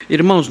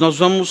Irmãos, nós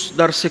vamos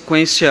dar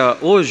sequência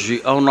hoje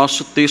ao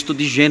nosso texto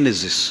de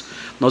Gênesis.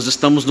 Nós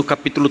estamos no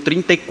capítulo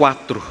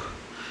 34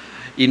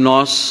 e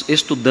nós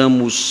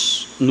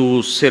estudamos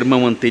no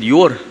sermão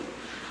anterior,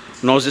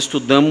 nós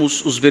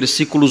estudamos os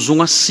versículos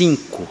 1 a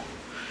 5.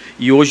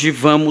 E hoje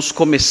vamos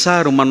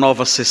começar uma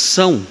nova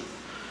sessão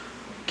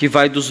que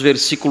vai dos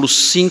versículos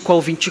 5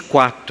 ao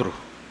 24.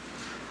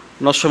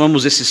 Nós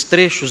chamamos esses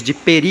trechos de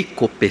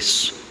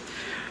perícopes,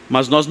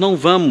 mas nós não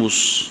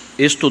vamos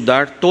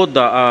estudar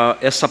toda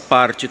essa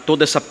parte,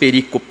 toda essa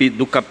perícope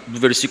do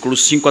versículo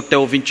 5 até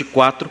o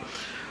 24,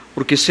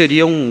 porque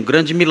seria um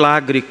grande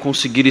milagre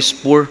conseguir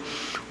expor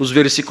os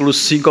versículos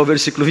 5 ao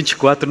versículo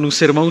 24 num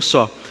sermão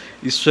só.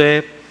 Isso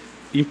é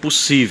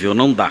impossível,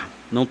 não dá,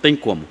 não tem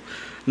como.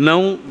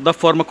 Não da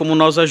forma como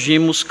nós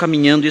agimos,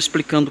 caminhando e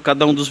explicando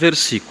cada um dos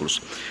versículos.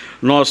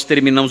 Nós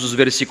terminamos os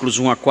versículos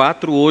 1 a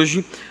 4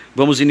 hoje.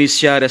 Vamos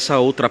iniciar essa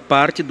outra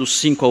parte, do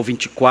 5 ao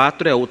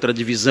 24, é a outra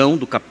divisão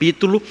do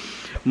capítulo,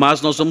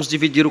 mas nós vamos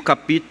dividir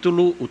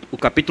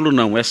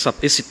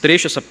esse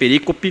trecho, essa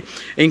perícope,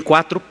 em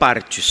 4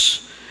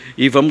 partes.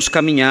 E vamos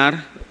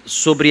caminhar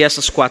sobre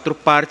essas 4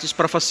 partes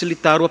para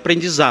facilitar o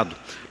aprendizado.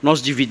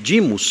 Nós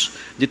dividimos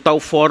de tal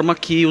forma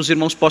que os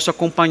irmãos possam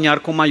acompanhar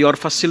com maior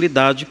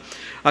facilidade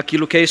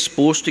aquilo que é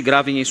exposto e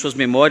gravem em suas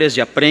memórias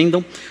e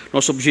aprendam.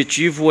 Nosso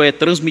objetivo é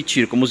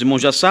transmitir, como os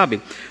irmãos já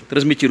sabem,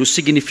 transmitir o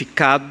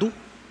significado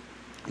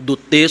do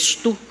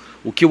texto,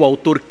 o que o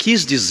autor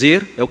quis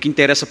dizer, é o que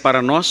interessa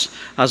para nós.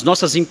 As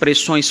nossas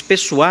impressões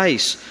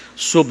pessoais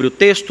sobre o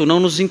texto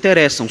não nos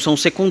interessam, são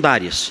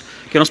secundárias.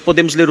 Porque nós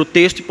podemos ler o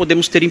texto e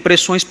podemos ter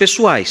impressões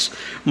pessoais,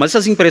 mas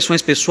essas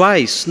impressões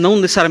pessoais não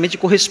necessariamente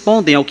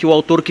correspondem ao que o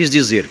autor quis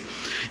dizer.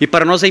 E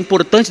para nós é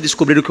importante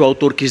descobrir o que o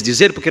autor quis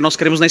dizer, porque nós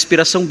cremos na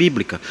inspiração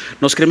bíblica.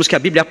 Nós cremos que a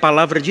Bíblia é a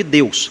palavra de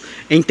Deus.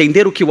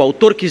 Entender o que o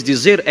autor quis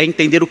dizer é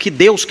entender o que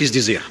Deus quis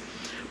dizer.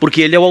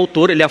 Porque ele é o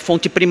autor, ele é a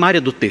fonte primária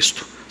do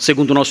texto,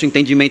 segundo o nosso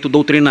entendimento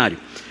doutrinário.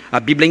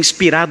 A Bíblia é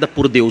inspirada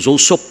por Deus, ou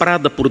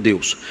soprada por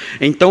Deus.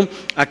 Então,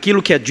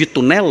 aquilo que é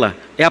dito nela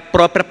é a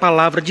própria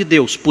palavra de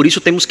Deus. Por isso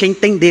temos que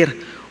entender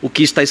o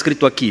que está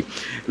escrito aqui.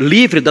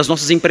 Livre das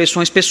nossas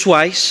impressões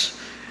pessoais,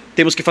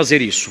 temos que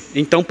fazer isso.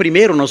 Então,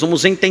 primeiro nós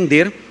vamos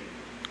entender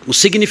o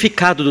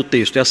significado do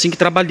texto. É assim que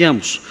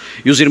trabalhamos.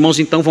 E os irmãos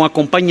então vão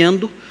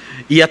acompanhando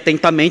e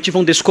atentamente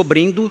vão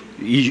descobrindo,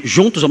 e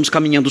juntos vamos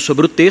caminhando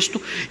sobre o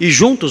texto, e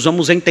juntos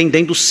vamos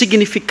entendendo o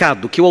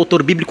significado que o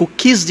autor bíblico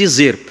quis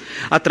dizer,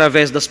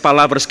 através das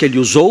palavras que ele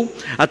usou,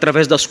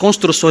 através das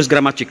construções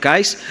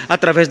gramaticais,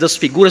 através das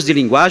figuras de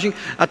linguagem,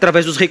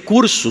 através dos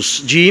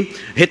recursos de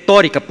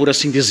retórica, por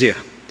assim dizer.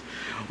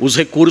 Os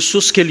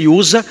recursos que ele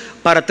usa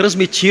para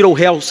transmitir ou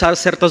realçar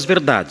certas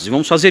verdades.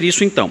 Vamos fazer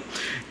isso então.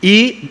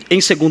 E em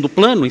segundo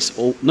plano,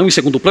 ou não em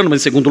segundo plano,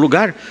 mas em segundo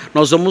lugar,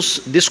 nós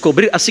vamos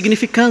descobrir a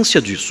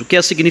significância disso. O que é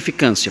a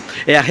significância?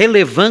 É a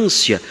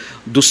relevância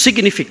do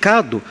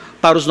significado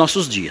para os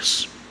nossos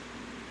dias.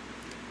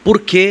 Por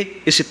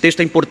que esse texto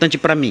é importante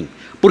para mim?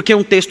 Porque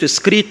um texto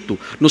escrito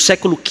no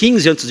século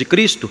XV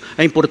a.C.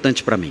 é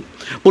importante para mim.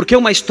 Porque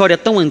uma história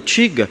tão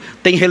antiga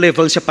tem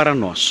relevância para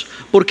nós.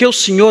 Porque o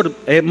Senhor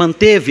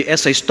manteve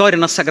essa história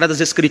nas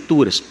Sagradas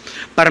Escrituras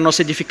para a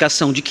nossa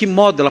edificação. De que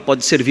modo ela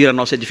pode servir à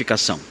nossa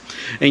edificação?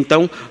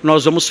 Então,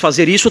 nós vamos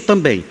fazer isso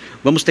também.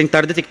 Vamos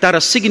tentar detectar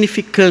a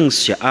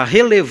significância, a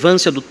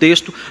relevância do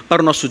texto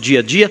para o nosso dia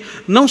a dia,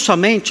 não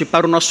somente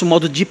para o nosso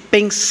modo de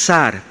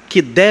pensar, que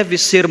deve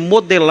ser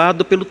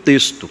modelado pelo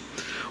texto.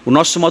 O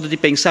nosso modo de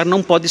pensar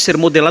não pode ser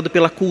modelado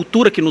pela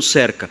cultura que nos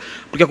cerca,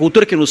 porque a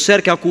cultura que nos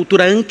cerca é uma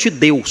cultura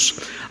anti-Deus.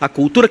 A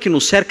cultura que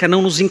nos cerca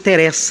não nos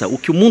interessa. O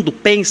que o mundo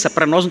pensa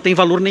para nós não tem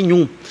valor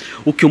nenhum.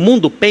 O que o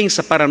mundo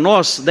pensa para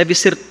nós deve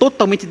ser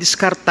totalmente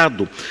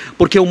descartado,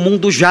 porque o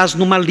mundo jaz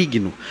no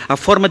maligno. A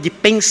forma de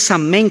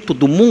pensamento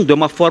do mundo é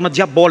uma forma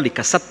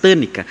diabólica,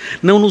 satânica.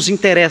 Não nos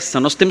interessa.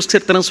 Nós temos que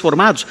ser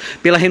transformados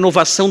pela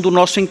renovação do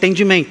nosso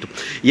entendimento.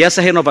 E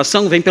essa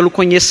renovação vem pelo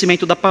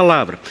conhecimento da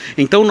palavra.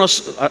 Então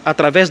nós,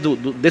 através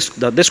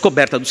da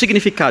descoberta do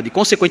significado e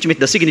consequentemente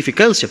da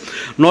significância,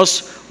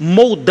 nós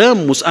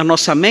moldamos a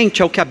nossa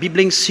mente ao que a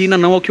Bíblia ensina,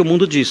 não ao que o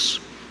mundo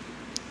diz.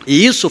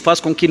 E isso faz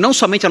com que não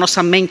somente a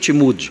nossa mente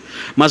mude,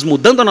 mas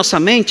mudando a nossa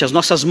mente, as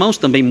nossas mãos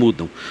também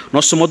mudam.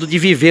 Nosso modo de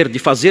viver, de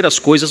fazer as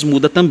coisas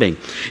muda também.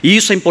 E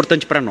isso é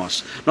importante para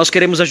nós. Nós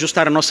queremos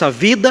ajustar a nossa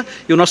vida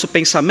e o nosso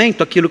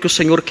pensamento àquilo que o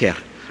Senhor quer.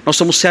 Nós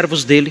somos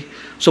servos dele,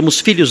 somos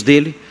filhos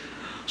dele,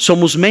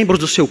 somos membros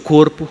do seu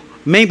corpo,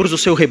 membros do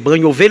seu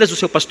rebanho, ovelhas do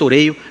seu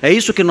pastoreio. É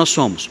isso que nós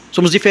somos.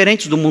 Somos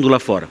diferentes do mundo lá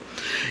fora.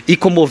 E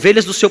como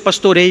ovelhas do seu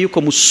pastoreio,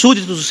 como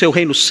súditos do seu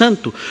reino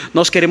santo,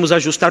 nós queremos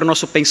ajustar o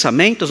nosso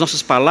pensamento, as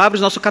nossas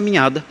palavras, a nossa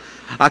caminhada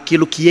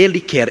àquilo que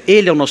ele quer.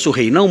 Ele é o nosso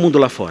rei, não o mundo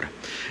lá fora.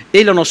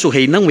 Ele é o nosso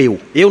rei, não eu.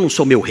 Eu não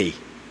sou meu rei.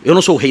 Eu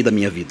não sou o rei da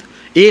minha vida.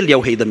 Ele é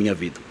o rei da minha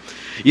vida.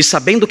 E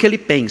sabendo o que ele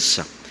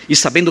pensa, e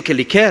sabendo o que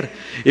ele quer,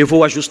 eu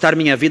vou ajustar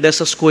minha vida a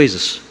essas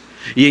coisas.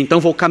 E então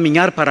vou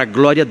caminhar para a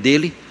glória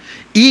dele.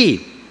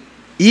 E,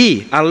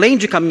 além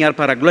de caminhar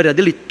para a glória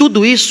dele,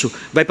 tudo isso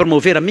vai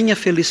promover a minha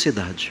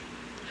felicidade,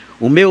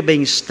 o meu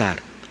bem-estar,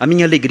 a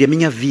minha alegria, a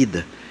minha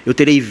vida. Eu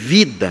terei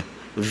vida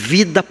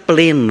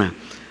plena,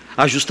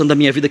 ajustando a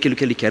minha vida àquilo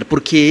que Ele quer,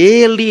 porque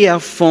Ele é a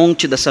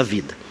fonte dessa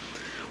vida.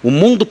 O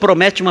mundo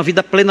promete uma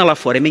vida plena lá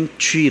fora, é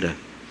mentira.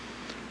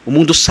 O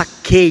mundo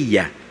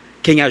saqueia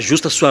quem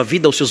ajusta a sua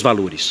vida aos seus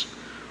valores.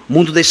 O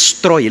mundo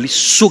destrói, ele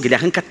suga, ele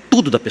arranca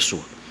tudo da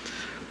pessoa.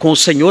 Com o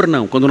Senhor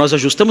não, quando nós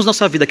ajustamos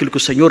nossa vida àquilo que o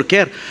Senhor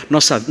quer,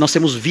 nós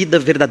temos vida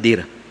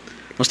verdadeira.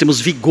 Nós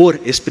temos vigor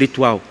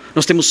espiritual,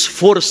 nós temos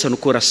força no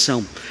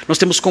coração, nós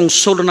temos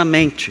consolo na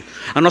mente.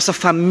 A nossa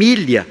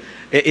família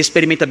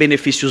experimenta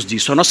benefícios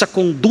disso, a nossa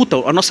conduta,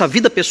 a nossa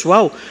vida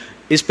pessoal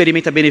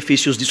experimenta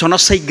benefícios disso, a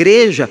nossa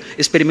igreja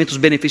experimenta os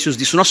benefícios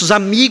disso, nossos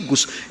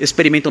amigos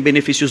experimentam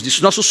benefícios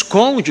disso, nossos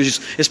cônjuges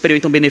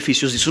experimentam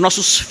benefícios disso,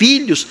 nossos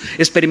filhos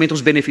experimentam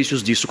os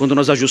benefícios disso, quando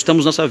nós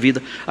ajustamos nossa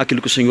vida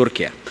àquilo que o Senhor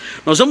quer.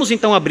 Nós vamos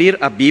então abrir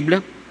a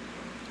Bíblia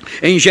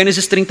em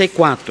Gênesis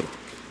 34.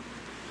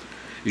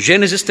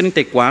 Gênesis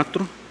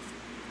 34,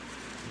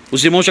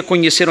 os irmãos já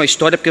conheceram a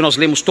história, porque nós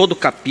lemos todo o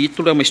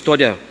capítulo, é uma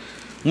história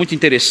muito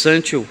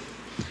interessante, uma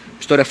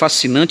história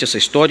fascinante essa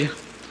história.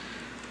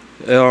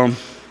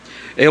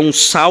 É um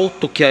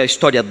salto que a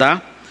história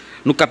dá.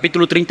 No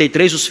capítulo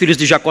 33, os filhos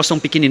de Jacó são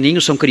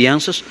pequenininhos, são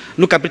crianças.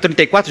 No capítulo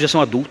 34 já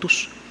são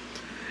adultos.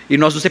 E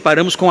nós nos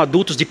deparamos com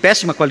adultos de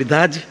péssima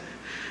qualidade.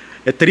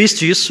 É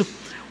triste isso.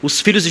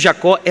 Os filhos de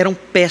Jacó eram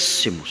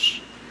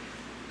péssimos.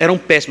 Eram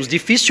péssimos.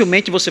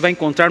 Dificilmente você vai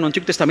encontrar no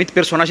Antigo Testamento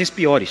personagens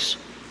piores.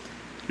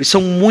 Eles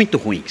são muito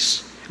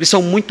ruins. Eles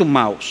são muito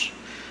maus.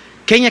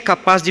 Quem é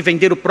capaz de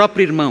vender o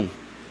próprio irmão?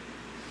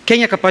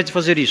 Quem é capaz de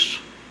fazer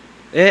isso?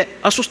 É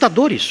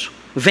assustador isso.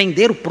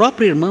 Vender o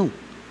próprio irmão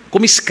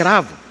como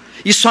escravo.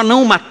 E só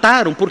não o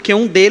mataram porque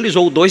um deles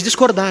ou dois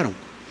discordaram.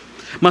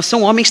 Mas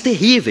são homens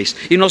terríveis.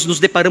 E nós nos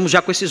deparamos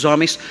já com esses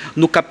homens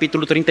no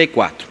capítulo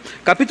 34.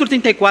 Capítulo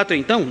 34,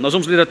 então, nós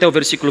vamos ler até o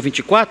versículo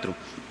 24.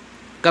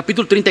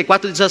 Capítulo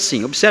 34 diz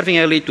assim, observem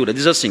a leitura,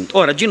 diz assim: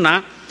 Ora,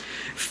 Diná,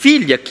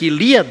 filha que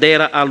Lia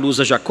dera à luz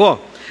a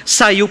Jacó,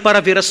 saiu para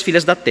ver as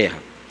filhas da terra.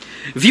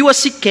 Viu a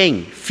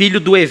Siquém, filho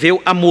do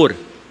heveu Amor,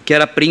 que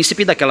era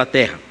príncipe daquela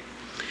terra.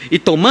 E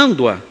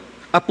tomando-a,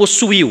 a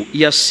possuiu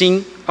e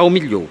assim a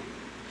humilhou.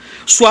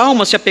 Sua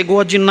alma se apegou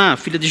a Diná,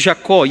 filha de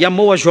Jacó, e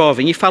amou a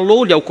jovem, e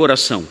falou-lhe ao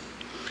coração.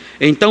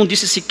 Então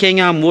disse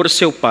Siquém a Amor,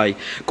 seu pai: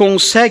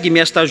 Consegue-me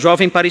esta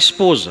jovem para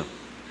esposa.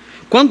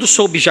 Quando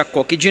soube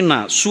Jacó que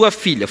Diná, sua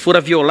filha,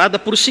 fora violada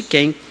por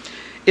Siquém,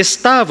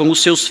 estavam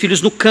os seus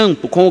filhos no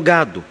campo com o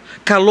gado.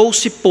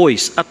 Calou-se,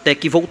 pois, até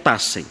que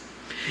voltassem.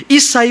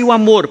 E saiu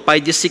Amor, pai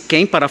de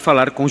Siquém, para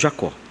falar com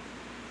Jacó.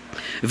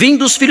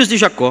 Vindo os filhos de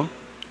Jacó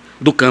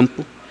do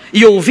campo,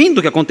 e ouvindo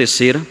o que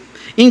acontecera,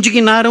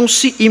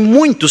 indignaram-se e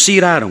muitos se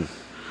iraram,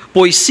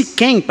 pois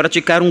Siquém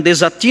praticara um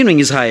desatino em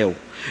Israel,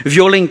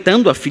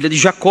 violentando a filha de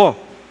Jacó,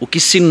 o que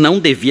se não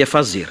devia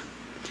fazer.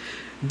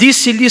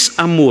 Disse-lhes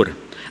Amor: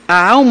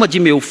 A alma de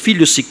meu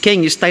filho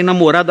Siquém está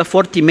enamorada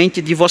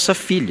fortemente de vossa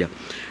filha.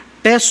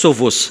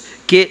 Peço-vos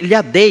que lhe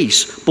a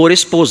deis por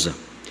esposa.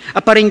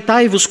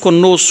 Aparentai-vos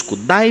conosco,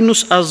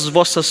 dai-nos as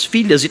vossas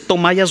filhas e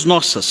tomai as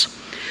nossas.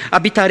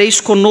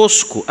 Habitareis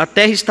conosco, a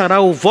terra estará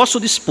ao vosso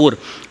dispor.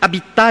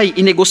 Habitai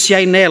e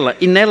negociai nela,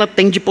 e nela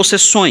tende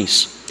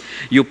possessões.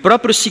 E o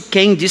próprio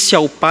Siquém disse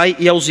ao pai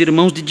e aos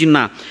irmãos de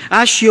Diná: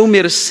 Ache eu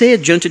mercê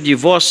diante de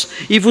vós,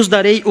 e vos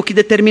darei o que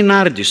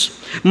determinardes.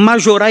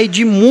 Majorai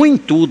de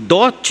muito o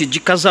dote de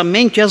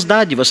casamento e as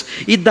dádivas,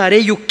 e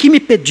darei o que me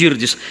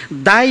pedirdes.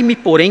 Dai-me,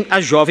 porém, a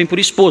jovem por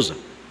esposa.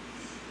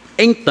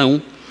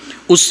 Então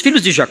os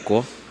filhos de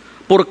Jacó,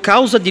 por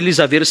causa de lhes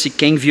haver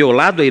Siquém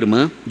violado a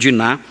irmã,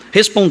 Diná,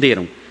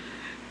 responderam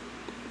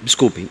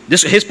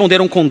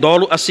com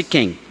dolo a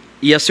Siquém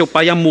e a seu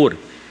pai Amor.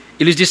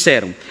 Eles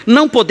disseram: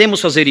 Não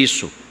podemos fazer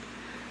isso,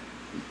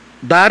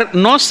 dar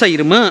nossa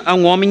irmã a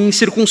um homem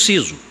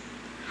incircunciso,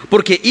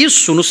 porque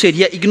isso nos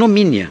seria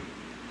ignomínia.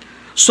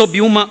 Sob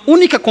uma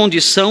única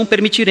condição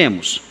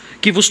permitiremos,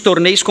 que vos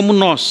torneis como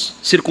nós,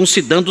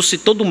 circuncidando-se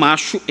todo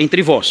macho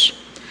entre vós.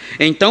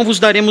 Então vos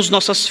daremos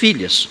nossas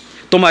filhas,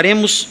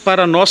 tomaremos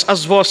para nós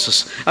as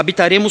vossas,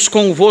 habitaremos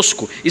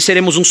convosco e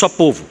seremos um só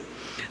povo.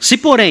 Se,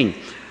 porém,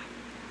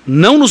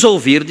 não nos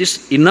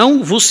ouvirdes e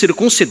não vos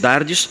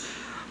circuncidardes,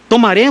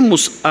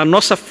 tomaremos a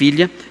nossa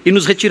filha e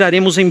nos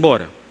retiraremos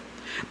embora.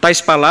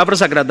 Tais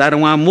palavras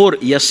agradaram a Amor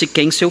e a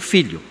Siquém, seu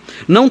filho.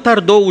 Não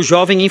tardou o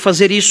jovem em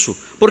fazer isso,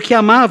 porque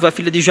amava a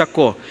filha de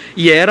Jacó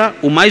e era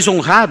o mais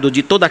honrado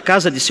de toda a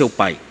casa de seu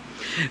pai.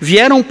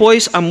 Vieram,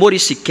 pois, Amor e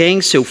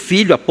Siquém, seu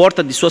filho, à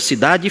porta de sua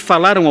cidade e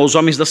falaram aos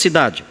homens da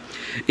cidade: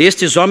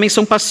 Estes homens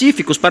são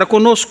pacíficos para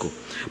conosco.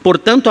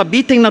 Portanto,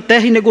 habitem na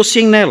terra e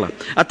negociem nela.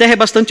 A terra é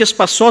bastante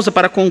espaçosa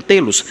para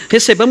contê-los.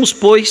 Recebamos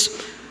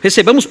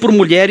por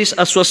mulheres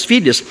as suas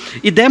filhas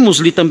e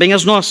demos-lhe também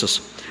as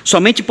nossas.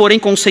 Somente, porém,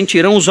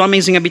 consentirão os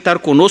homens em habitar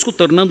conosco,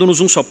 tornando-nos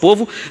um só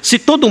povo, se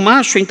todo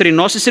macho entre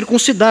nós se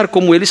circuncidar,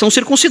 como eles são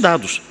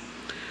circuncidados.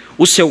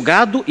 O seu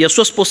gado e as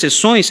suas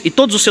possessões e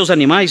todos os seus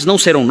animais não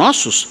serão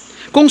nossos?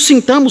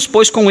 Consintamos,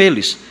 pois, com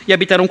eles, e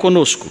habitarão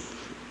conosco.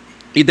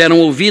 E deram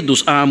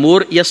ouvidos a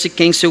Amor e a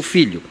Siquém, seu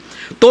filho,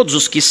 todos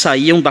os que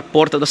saíam da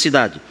porta da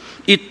cidade.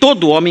 E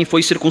todo homem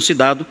foi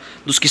circuncidado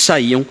dos que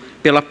saíam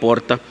pela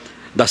porta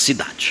da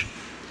cidade.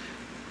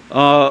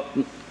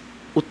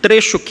 O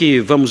trecho que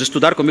vamos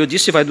estudar, como eu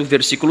disse, vai do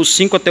versículo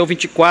 5 até o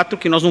 24,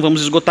 que nós não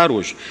vamos esgotar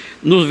hoje.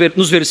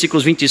 Nos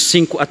versículos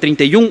 25 a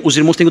 31, os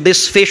irmãos têm o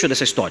desfecho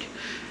dessa história.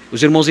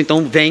 Os irmãos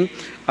então veem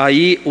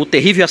aí o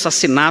terrível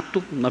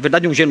assassinato, na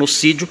verdade um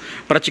genocídio,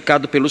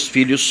 praticado pelos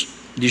filhos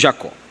de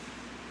Jacó.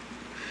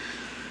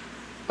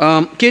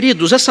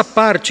 Queridos, essa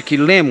parte que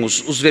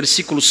lemos, os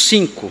versículos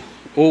 5,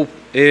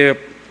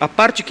 a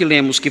parte que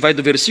lemos, que vai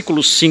do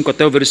versículo 5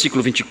 até o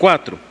versículo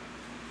 24,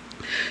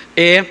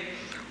 é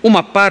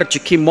uma parte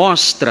que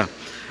mostra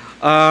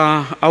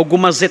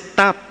algumas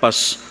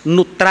etapas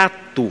no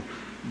trato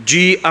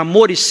de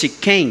Amor e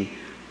Siquém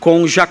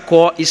com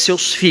Jacó e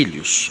seus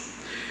filhos.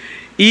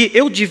 E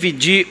eu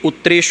dividi o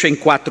trecho em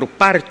 4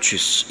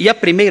 partes, e a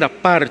primeira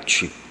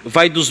parte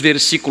vai dos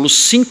versículos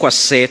 5 a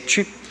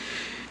 7,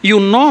 e o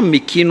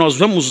nome que nós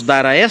vamos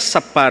dar a essa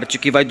parte,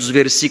 que vai dos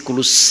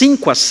versículos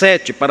 5 a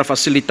 7, para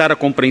facilitar a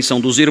compreensão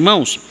dos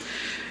irmãos,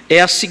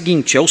 é o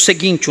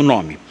seguinte o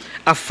nome: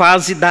 a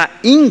fase da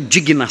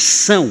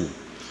indignação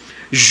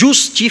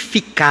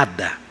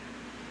justificada.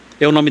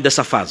 É o nome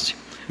dessa fase.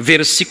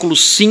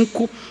 Versículos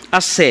 5 a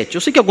 7.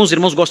 Eu sei que alguns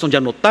irmãos gostam de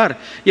anotar,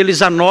 e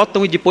eles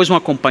anotam e depois vão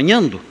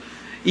acompanhando,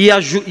 e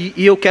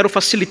eu quero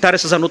facilitar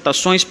essas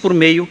anotações por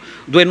meio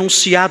do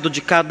enunciado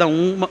de cada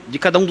um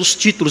dos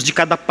títulos de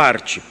cada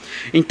parte.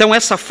 Então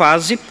essa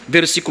fase,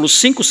 versículos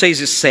 5,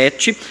 6 e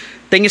 7,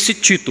 tem esse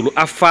título: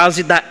 a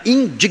fase da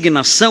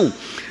indignação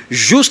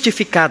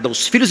justificada.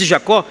 Os filhos de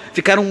Jacó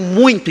ficaram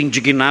muito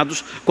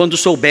indignados quando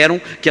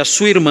souberam que a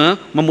sua irmã,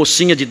 uma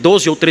mocinha de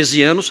 12 ou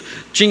 13 anos,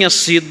 tinha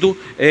sido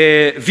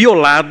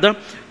violada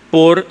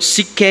por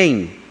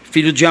Siquém,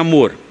 filho de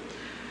Amor.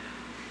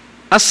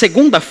 A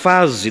segunda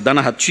fase da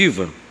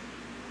narrativa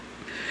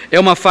é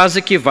uma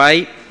fase que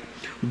vai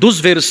dos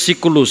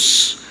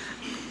versículos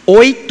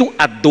 8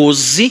 a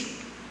 12,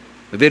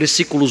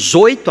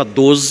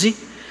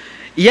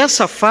 e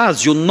essa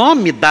fase, o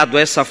nome dado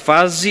a essa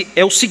fase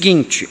é o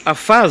seguinte: a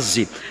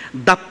fase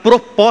da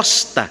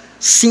proposta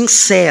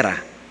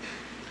sincera.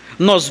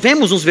 Nós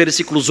vemos nos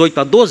versículos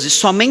 8 a 12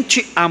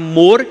 somente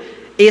Amor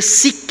e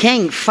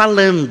Siquém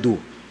falando.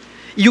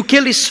 E o que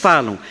eles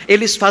falam?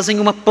 Eles fazem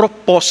uma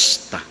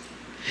proposta.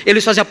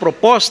 Eles fazem a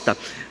proposta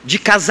de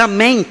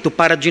casamento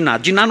para Diná.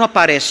 Diná não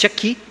aparece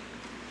aqui.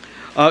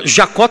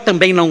 Jacó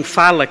também não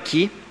fala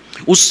aqui.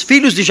 Os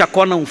filhos de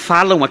Jacó não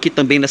falam aqui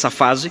também nessa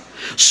fase.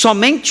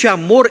 Somente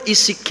Amor e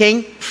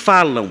Siquém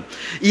falam.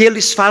 E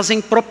eles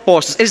fazem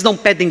propostas. Eles não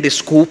pedem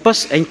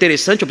desculpas. É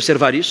interessante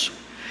observar isso.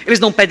 Eles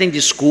não pedem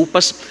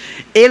desculpas.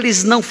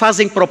 Eles não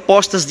fazem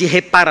propostas de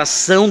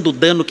reparação do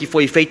dano que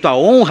foi feito à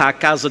honra à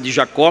casa de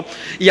Jacó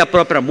e à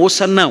própria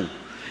moça.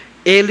 Não.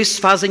 Eles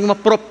fazem uma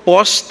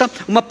proposta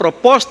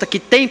que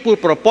tem por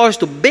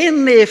propósito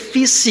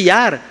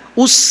beneficiar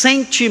os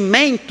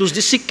sentimentos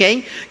de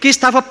Siquém, que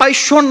estava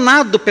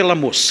apaixonado pela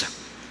moça.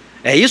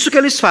 É isso que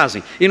eles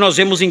fazem. E nós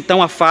vemos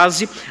então a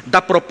fase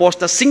da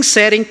proposta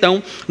sincera,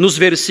 então, nos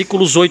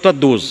versículos 8 a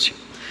 12.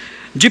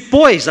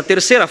 Depois, a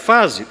terceira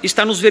fase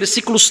está nos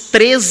versículos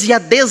 13 a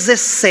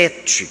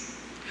 17.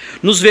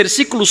 Nos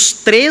versículos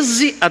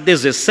 13 a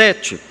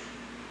 17,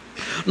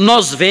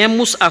 nós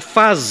vemos a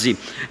fase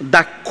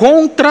da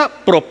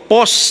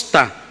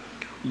contraproposta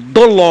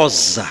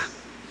dolosa.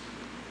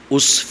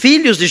 Os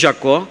filhos de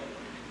Jacó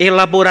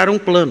elaboraram um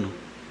plano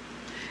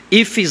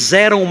e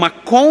fizeram uma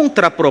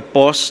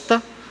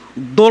contraproposta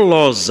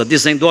dolosa,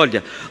 dizendo: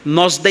 olha,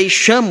 nós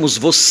deixamos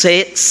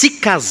você se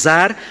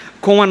casar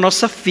com a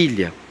nossa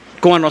filha,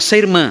 com a nossa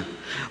irmã,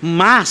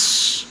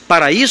 mas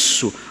para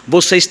isso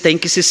vocês têm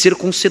que se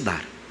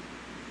circuncidar.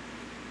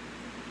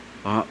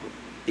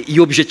 E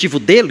o objetivo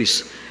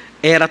deles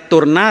era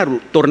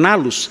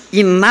torná-los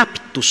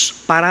inaptos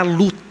para a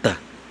luta,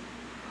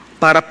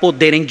 para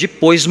poderem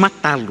depois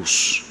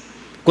matá-los,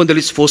 quando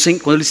eles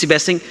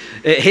estivessem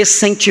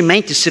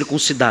recentemente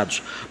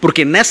circuncidados.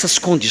 Porque nessas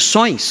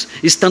condições,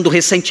 estando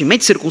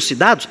recentemente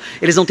circuncidados,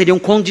 eles não teriam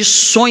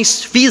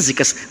condições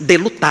físicas de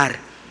lutar.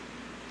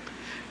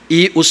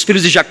 E os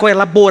filhos de Jacó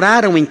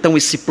elaboraram então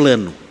esse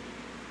plano,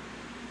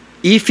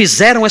 e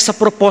fizeram essa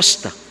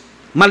proposta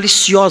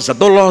maliciosa,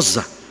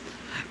 dolosa,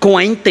 com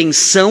a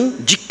intenção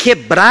de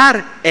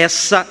quebrar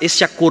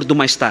esse acordo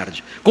mais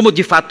tarde, como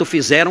de fato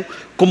fizeram,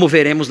 como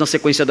veremos na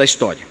sequência da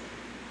história.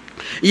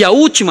 E a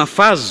última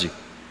fase,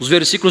 os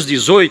versículos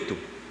 18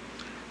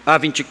 a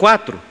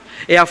 24,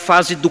 é a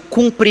fase do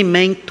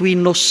cumprimento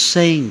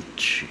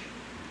inocente.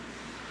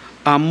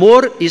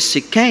 Amor e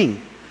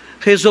Siquém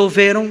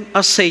resolveram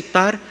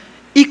aceitar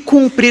e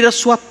cumprir a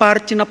sua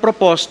parte na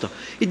proposta.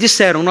 E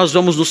disseram: nós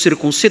vamos nos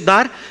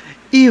circuncidar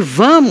e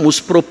vamos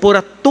propor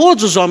a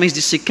todos os homens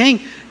de Siquém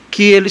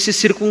que eles se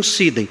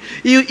circuncidem.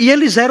 E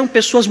eles eram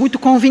pessoas muito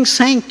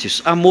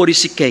convincentes, Amor e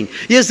Siquém,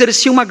 e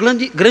exerciam uma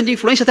grande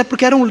influência, até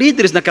porque eram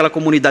líderes naquela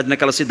comunidade,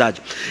 naquela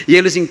cidade. E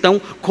eles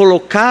então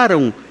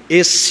colocaram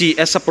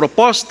essa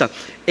proposta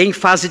em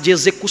fase de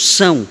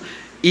execução.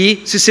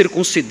 e se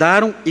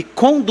circuncidaram e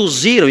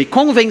conduziram e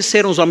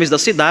convenceram os homens da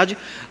cidade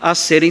a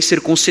serem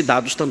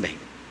circuncidados também.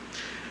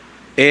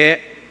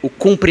 É o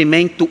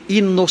cumprimento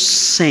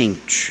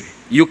inocente.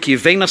 E o que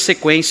vem na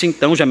sequência,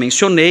 então, já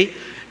mencionei,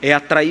 é a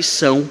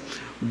traição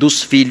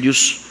dos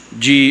filhos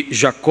de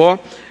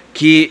Jacó,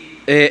 que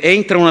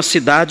entram na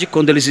cidade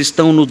quando eles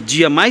estão no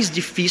dia mais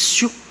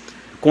difícil,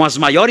 com as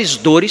maiores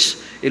dores.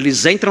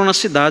 Eles entram na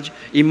cidade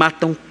e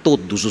matam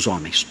todos os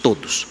homens,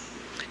 todos.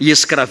 E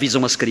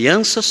escravizam as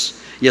crianças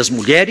e as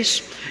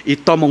mulheres, e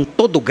tomam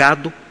todo o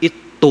gado e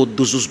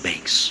todos os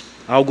bens.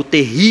 Algo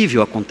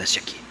terrível acontece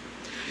aqui.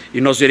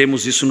 E nós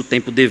veremos isso no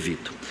tempo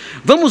devido.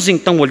 Vamos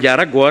então olhar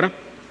agora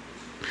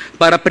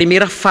para a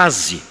primeira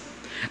fase,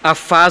 a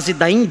fase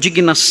da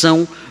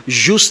indignação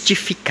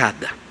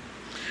justificada.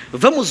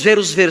 Vamos ver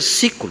os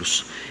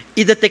versículos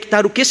e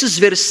detectar o que esses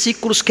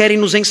versículos querem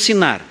nos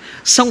ensinar.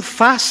 São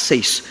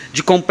fáceis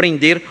de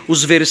compreender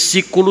os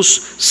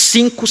versículos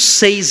 5,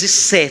 6 e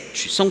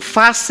 7. São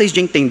fáceis de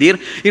entender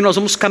e nós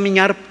vamos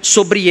caminhar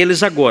sobre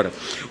eles agora.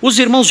 Os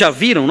irmãos já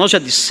viram, nós já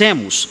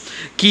dissemos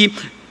que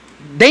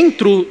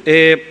dentro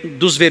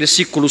dos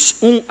versículos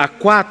 1 a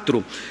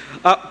 4,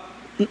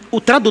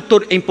 o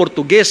tradutor em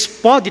português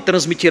pode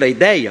transmitir a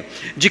ideia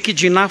de que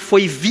Diná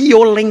foi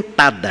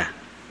violentada.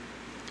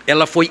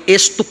 Ela foi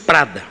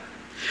estuprada.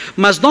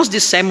 Mas nós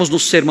dissemos no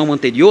sermão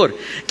anterior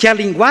que a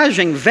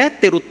linguagem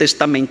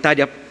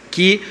veterotestamentária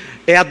que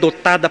é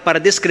adotada para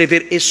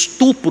descrever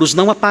estupros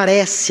não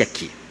aparece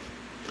aqui.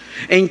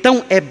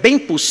 Então é bem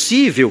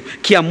possível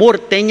que Amor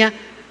tenha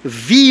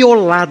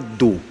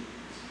violado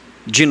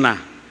Diná,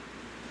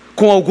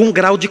 com algum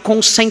grau de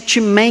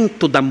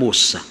consentimento da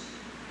moça,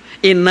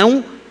 e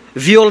não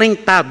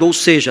violentado, ou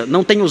seja,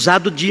 não tenha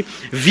usado de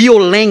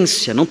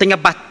violência, não tenha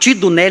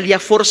batido nela e a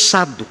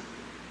forçado.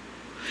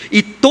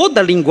 E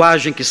toda a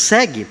linguagem que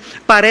segue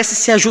parece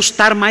se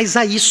ajustar mais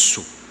a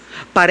isso.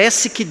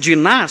 Parece que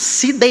Diná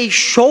se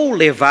deixou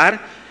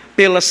levar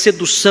pela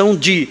sedução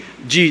de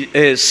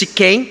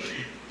Siquém,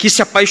 que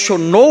se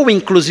apaixonou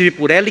inclusive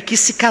por ela e quis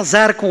se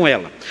casar com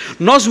ela.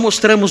 Nós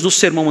mostramos no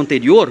sermão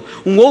anterior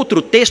um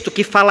outro texto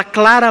que fala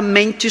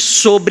claramente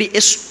sobre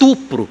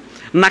estupro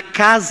na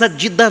casa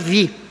de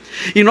Davi.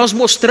 E nós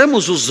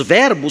mostramos os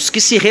verbos que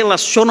se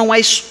relacionam a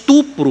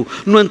estupro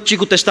no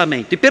Antigo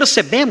Testamento. E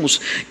percebemos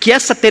que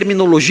essa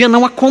terminologia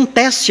não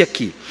acontece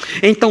aqui.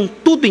 Então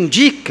tudo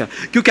indica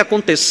que o que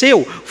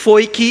aconteceu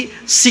foi que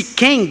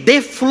Siquém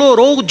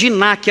deflorou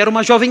Diná, que era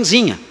uma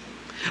jovenzinha,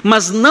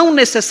 mas não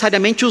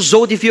necessariamente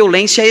usou de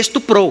violência e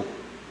estuprou.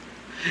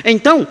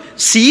 Então,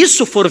 se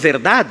isso for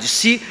verdade,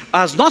 se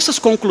as nossas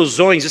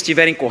conclusões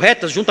estiverem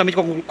corretas, juntamente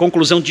com a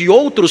conclusão de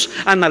outros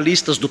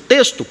analistas do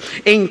texto,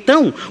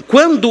 então,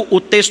 quando o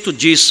texto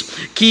diz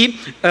que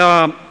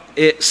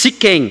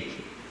Siquém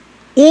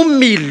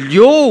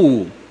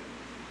humilhou,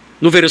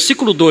 no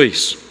versículo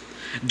 2,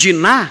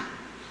 Diná,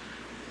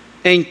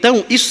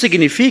 então isso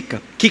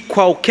significa que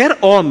qualquer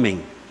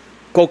homem,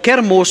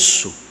 qualquer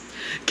moço,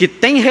 que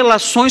tem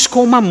relações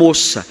com uma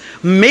moça,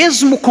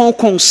 mesmo com o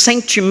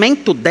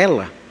consentimento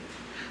dela,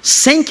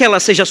 sem que ela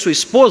seja sua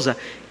esposa,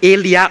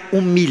 ele a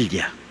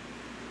humilha.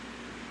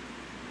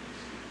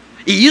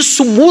 E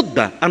isso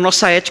muda a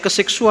nossa ética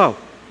sexual.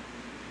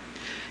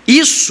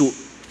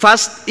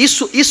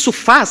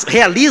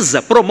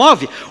 Realiza,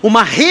 promove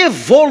uma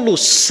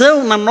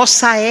revolução na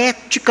nossa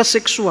ética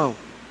sexual.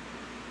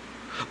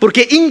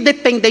 Porque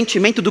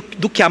independentemente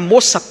do que a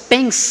moça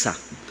pensa,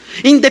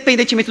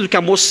 independentemente do que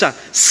a moça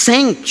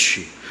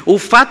sente, o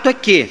fato é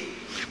que,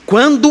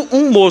 quando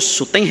um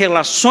moço tem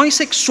relações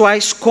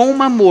sexuais com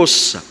uma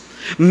moça,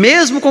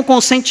 mesmo com o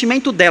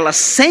consentimento dela,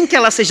 sem que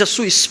ela seja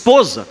sua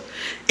esposa,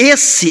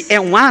 esse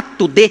é um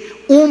ato de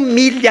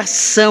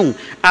humilhação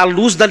à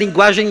luz da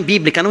linguagem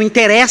bíblica. Não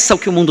interessa o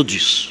que o mundo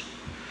diz,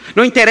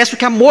 não interessa o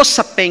que a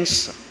moça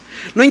pensa,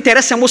 não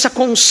interessa se a moça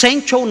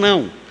consente ou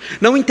não,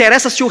 não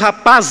interessa se o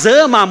rapaz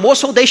ama a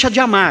moça ou deixa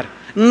de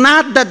amar,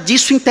 nada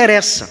disso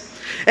interessa.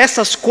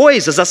 Essas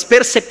coisas, as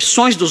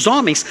percepções dos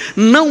homens,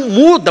 não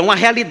mudam a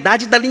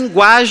realidade da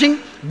linguagem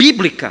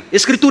bíblica,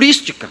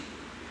 escriturística.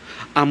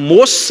 A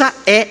moça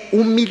é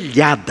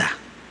humilhada,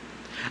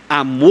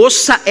 a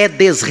moça é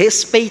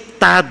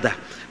desrespeitada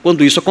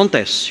quando isso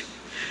acontece.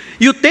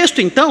 E o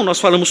texto então, nós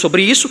falamos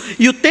sobre isso,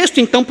 e o texto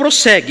então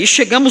prossegue, e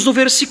chegamos no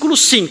versículo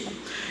 5.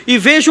 E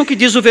vejam o que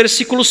diz o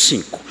versículo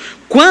 5.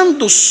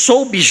 Quando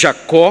soube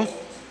Jacó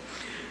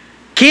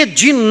que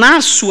Diná,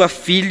 sua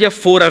filha,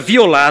 fora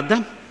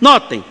violada.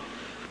 Notem,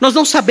 nós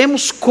não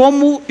sabemos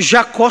como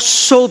Jacó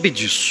soube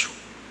disso.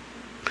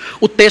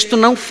 O texto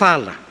não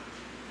fala.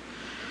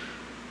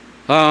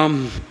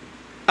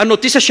 A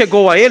notícia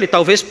chegou a ele,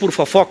 talvez por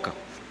fofoca,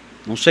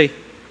 não sei.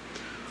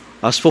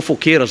 As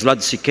fofoqueiras lá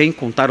de Siquém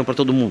contaram para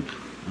todo mundo,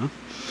 né?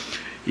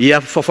 E a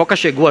fofoca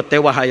chegou até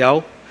o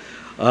arraial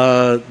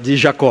de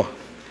Jacó.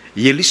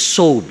 E ele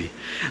soube.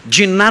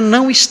 Diná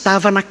não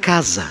estava na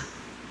casa.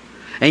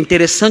 É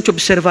interessante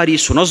observar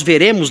isso. Nós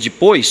veremos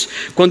depois,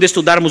 quando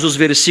estudarmos os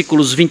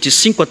versículos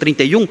 25 a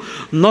 31,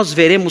 nós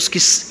veremos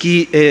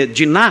que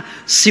Diná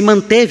se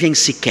manteve em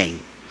Siquém.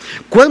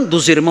 Quando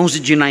os irmãos de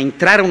Diná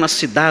entraram na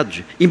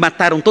cidade e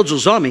mataram todos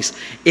os homens,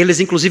 eles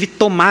inclusive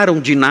tomaram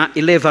Diná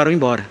e levaram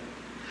embora.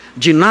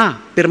 Diná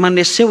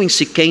permaneceu em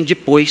Siquém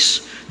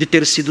depois de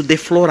ter sido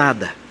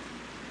deflorada.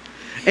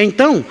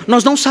 Então,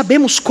 nós não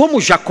sabemos como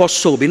Jacó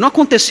soube. Não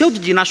aconteceu de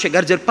Diná chegar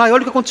e dizer: pai,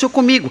 olha o que aconteceu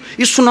comigo.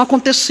 Isso não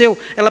aconteceu.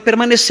 Ela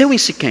permaneceu em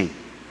Siquém.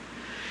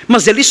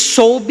 Mas ele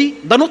soube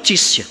da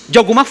notícia, de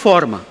alguma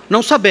forma.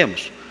 Não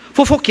sabemos.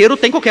 Fofoqueiro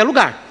tem em qualquer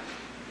lugar.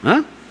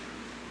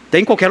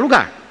 Tem em qualquer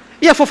lugar.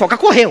 E a fofoca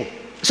correu.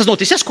 Essas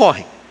notícias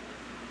correm.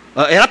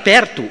 Era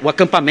perto. O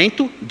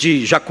acampamento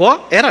de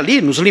Jacó era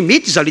ali, nos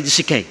limites ali de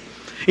Siquém.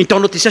 Então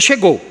a notícia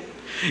chegou.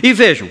 E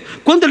vejam,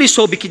 quando ele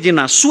soube que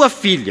Diná, sua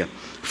filha,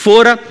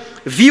 fora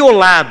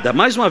violada.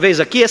 Mais uma vez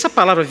aqui, essa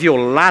palavra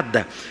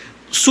violada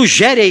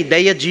sugere a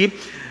ideia de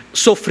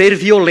sofrer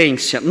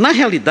violência. Na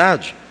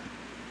realidade,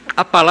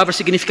 a palavra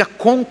significa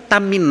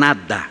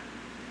contaminada.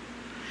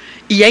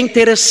 E é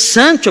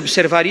interessante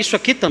observar isso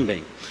aqui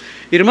também.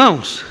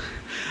 Irmãos,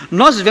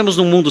 nós vivemos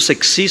num mundo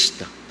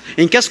sexista,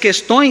 em que as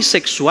questões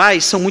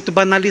sexuais são muito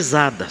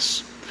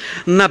banalizadas.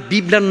 Na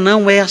Bíblia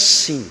não é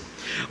assim.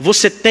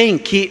 Você tem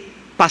que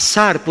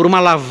passar por uma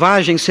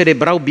lavagem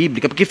cerebral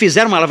bíblica, porque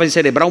fizeram uma lavagem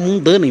cerebral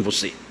mundana em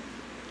você.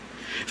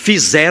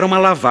 Fizeram uma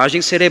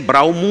lavagem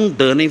cerebral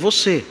mundana em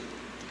você.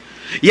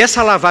 E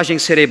essa lavagem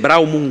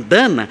cerebral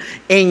mundana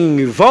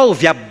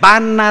envolve a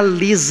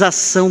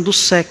banalização do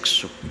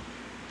sexo.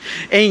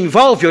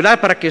 Envolve olhar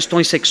para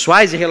questões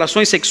sexuais e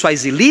relações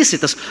sexuais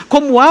ilícitas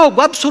como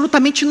algo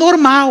absolutamente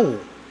normal.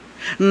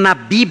 Na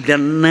Bíblia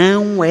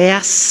não é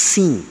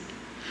assim.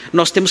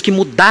 Nós temos que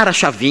mudar a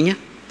chavinha,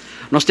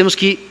 nós temos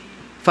que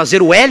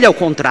fazer o L ao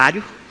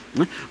contrário,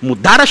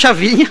 mudar a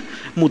chavinha,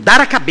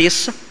 mudar a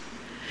cabeça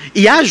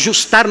e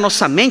ajustar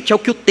nossa mente ao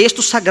que o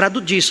texto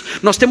sagrado diz.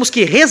 Nós temos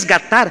que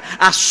resgatar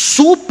a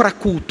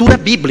supracultura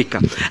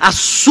bíblica, a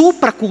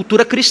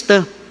supracultura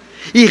cristã,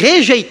 e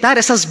rejeitar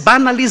essas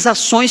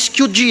banalizações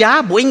que o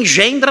diabo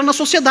engendra na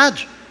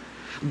sociedade,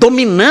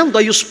 dominando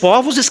aí os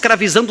povos,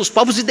 escravizando os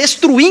povos e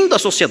destruindo a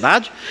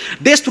sociedade,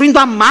 destruindo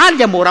a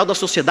malha moral da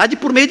sociedade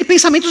por meio de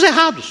pensamentos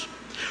errados.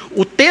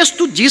 O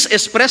texto diz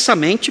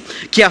expressamente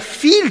que a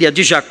filha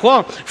de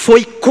Jacó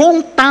foi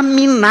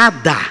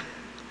contaminada.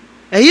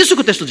 É isso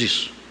que o texto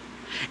diz.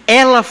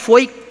 Ela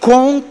foi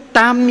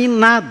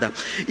contaminada.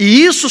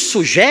 E isso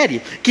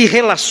sugere que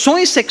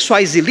relações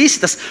sexuais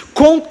ilícitas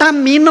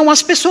contaminam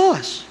as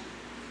pessoas.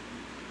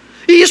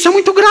 E isso é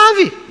muito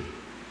grave.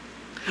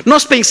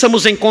 Nós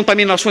pensamos em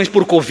contaminações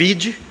por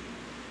Covid.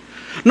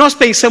 Nós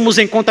pensamos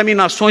em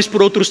contaminações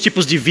por outros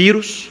tipos de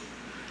vírus.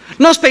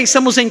 Nós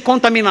pensamos em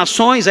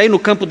contaminações aí no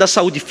campo da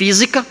saúde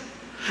física.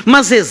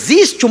 Mas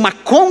existe uma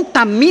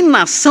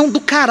contaminação do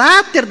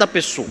caráter da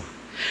pessoa,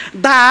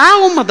 da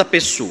alma da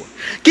pessoa,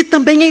 que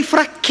também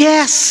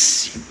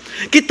enfraquece,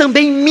 que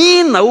também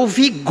mina o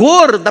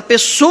vigor da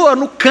pessoa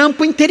no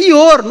campo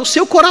interior, no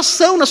seu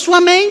coração, na sua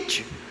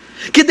mente,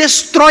 que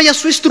destrói a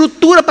sua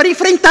estrutura para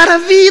enfrentar a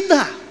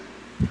vida,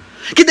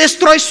 que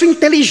destrói sua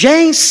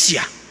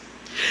inteligência,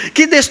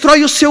 que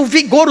destrói o seu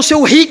vigor, o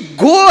seu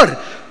rigor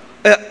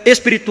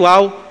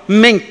espiritual,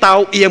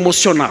 mental e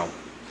emocional.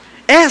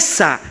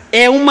 Essa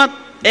é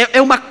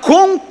uma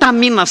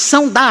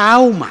contaminação da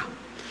alma.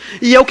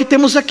 E é o que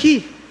temos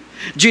aqui.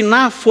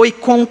 Diná foi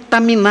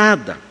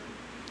contaminada.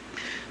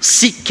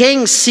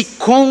 Siquém se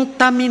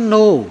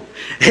contaminou.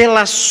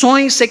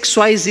 Relações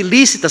sexuais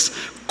ilícitas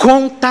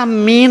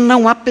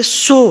contaminam a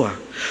pessoa.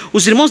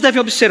 Os irmãos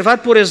devem observar,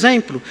 por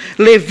exemplo,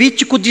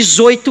 Levítico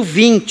 18,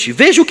 20.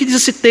 Veja o que diz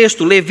esse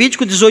texto,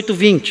 Levítico 18,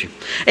 20.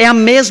 É a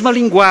mesma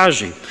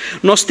linguagem.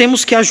 Nós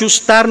temos que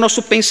ajustar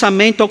nosso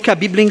pensamento ao que a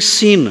Bíblia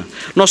ensina.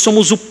 Nós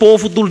somos o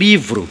povo do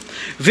livro.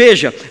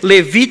 Veja,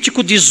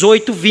 Levítico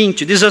 18,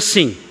 20. Diz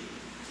assim,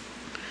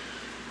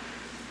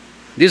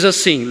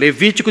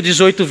 Levítico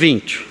 18,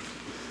 20.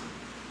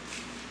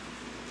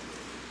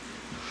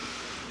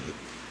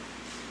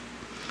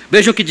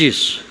 Veja o que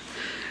diz.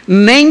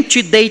 Nem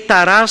te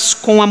deitarás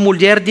com a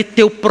mulher de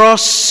teu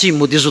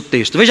próximo, diz o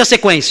texto. Veja a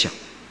sequência.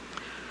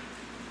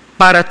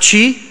 Para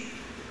ti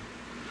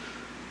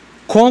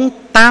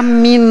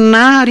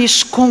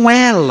contaminares com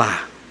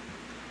ela.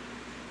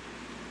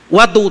 O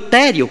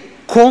adultério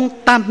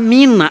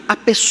contamina a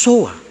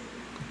pessoa.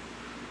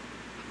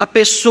 A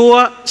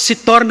pessoa se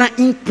torna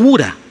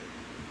impura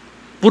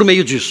por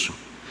meio disso.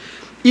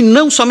 E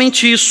não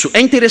somente isso,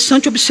 é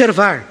interessante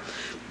observar.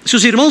 Se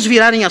os irmãos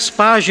virarem as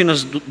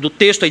páginas do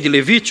texto aí de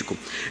Levítico,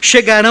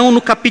 chegarão no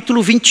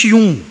capítulo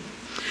 21.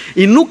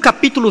 E no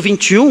capítulo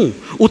 21,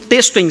 o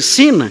texto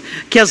ensina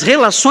que as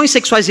relações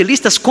sexuais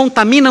ilícitas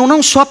contaminam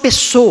não só a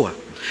pessoa,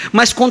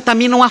 mas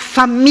contaminam a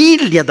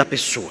família da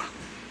pessoa.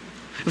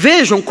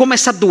 Vejam como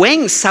essa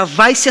doença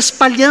vai se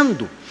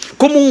espalhando,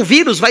 como um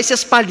vírus vai se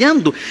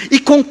espalhando e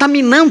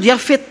contaminando e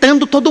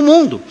afetando todo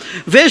mundo.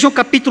 Vejam o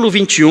capítulo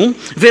 21,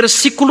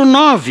 versículo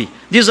 9,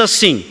 diz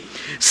assim: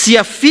 se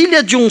a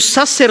filha de um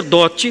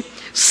sacerdote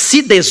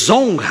se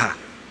desonra,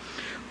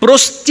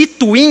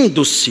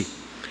 prostituindo-se,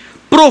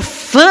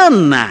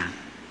 profana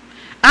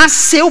a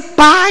seu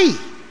pai.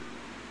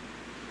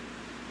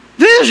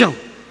 Vejam,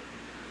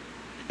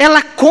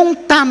 ela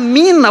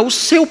contamina o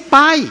seu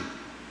pai,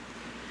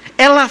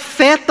 ela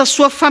afeta a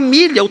sua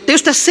família. O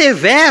texto é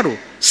severo: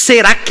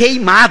 será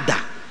queimada.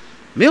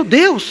 Meu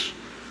Deus,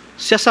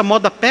 se essa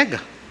moda pega.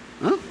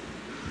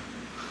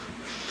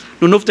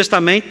 No Novo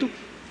Testamento,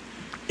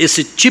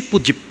 esse tipo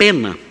de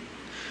pena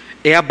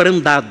é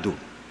abrandado.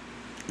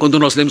 Quando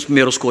nós lemos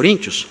 1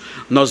 Coríntios,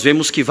 nós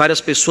vemos que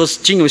várias pessoas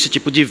tinham esse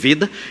tipo de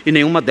vida e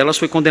nenhuma delas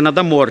foi condenada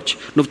à morte.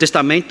 No Novo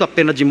Testamento, a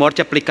pena de morte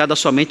é aplicada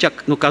somente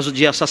no caso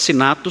de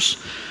assassinatos,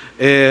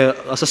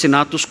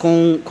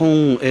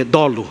 com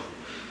dolo,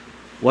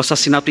 o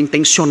assassinato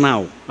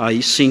intencional.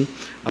 Aí sim,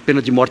 a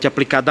pena de morte é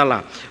aplicada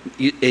lá.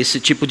 E esse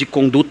tipo de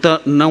conduta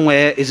não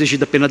é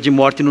exigida pena de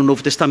morte no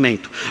Novo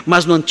Testamento.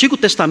 Mas no Antigo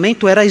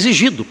Testamento era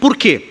exigido. Por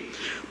quê?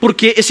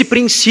 Porque esse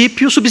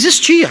princípio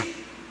subsistia.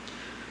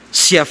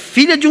 Se a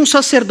filha de um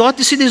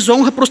sacerdote se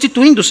desonra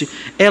prostituindo-se,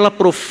 ela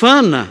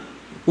profana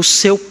o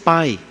seu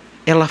pai,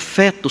 ela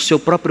afeta o seu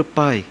próprio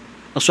pai,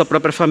 a sua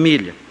própria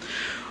família.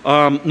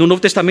 No Novo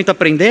Testamento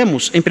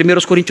aprendemos, em 1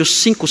 Coríntios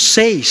 5,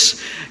 6,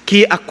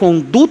 que a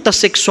conduta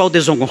sexual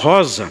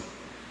desonrosa,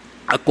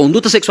 a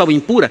conduta sexual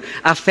impura,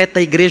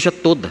 afeta a igreja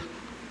toda.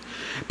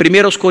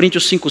 1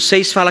 Coríntios 5,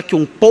 6 fala que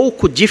um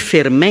pouco de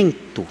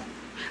fermento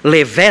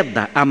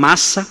leveda a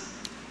massa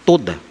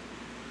toda.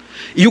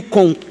 E o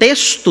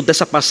contexto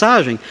dessa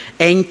passagem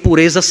é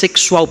impureza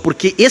sexual,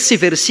 porque esse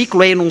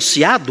versículo é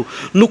enunciado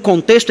no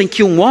contexto em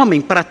que um homem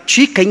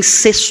pratica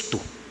incesto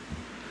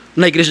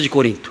na igreja de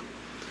Corinto.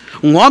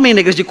 Um homem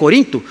na igreja de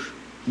Corinto,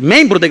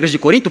 membro da igreja de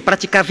Corinto,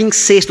 praticava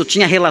incesto,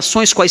 tinha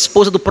relações com a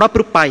esposa do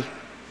próprio pai.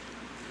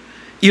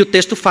 E o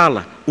texto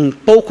fala: um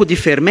pouco de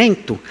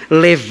fermento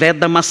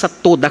leveda a massa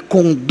toda. A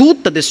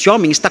conduta desse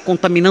homem está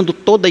contaminando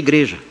toda a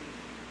igreja.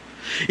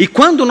 E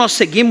quando nós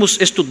seguimos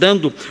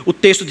estudando o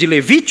texto de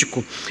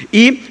Levítico,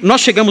 e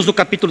nós chegamos no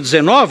capítulo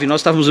 19,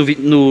 nós estávamos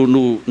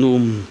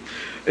no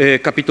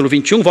capítulo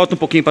 21, volta um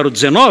pouquinho para o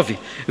 19,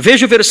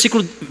 veja o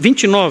versículo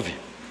 29.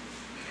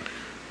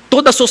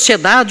 Toda a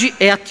sociedade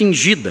é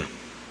atingida.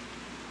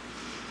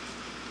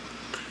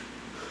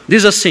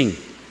 Diz assim: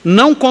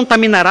 não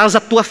contaminarás a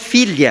tua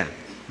filha.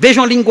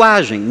 Vejam a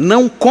linguagem: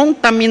 não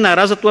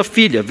contaminarás a tua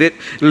filha.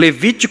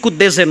 Levítico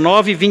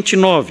 19,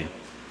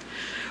 29.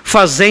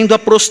 Fazendo-a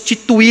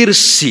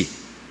prostituir-se,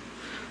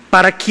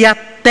 para que a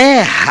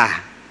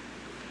terra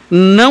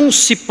não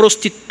se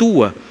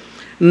prostitua,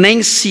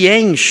 nem se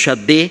encha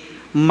de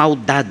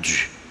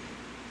maldade.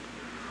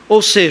 Ou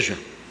seja,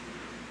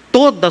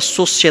 toda a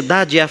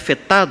sociedade é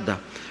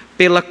afetada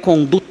pela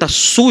conduta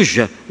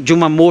suja de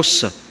uma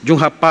moça, de um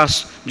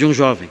rapaz, de um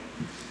jovem.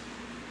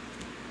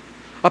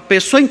 A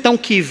pessoa então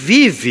que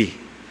vive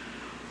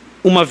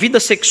uma vida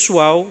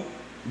sexual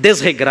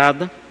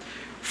desregrada,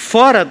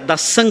 fora da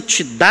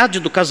santidade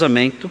do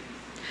casamento,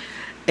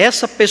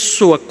 essa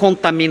pessoa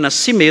contamina a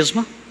si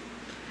mesma,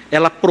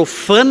 ela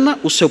profana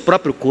o seu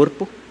próprio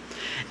corpo,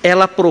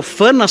 ela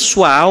profana a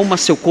sua alma,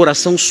 seu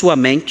coração, sua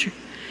mente,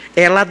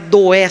 ela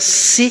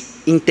adoece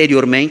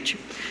interiormente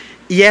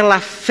e ela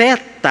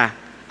afeta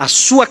a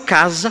sua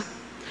casa,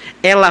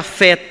 ela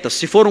afeta,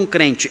 se for um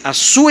crente, a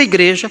sua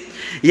igreja,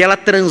 e ela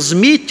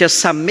transmite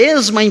essa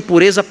mesma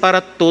impureza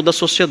para toda a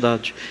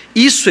sociedade.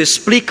 Isso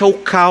explica o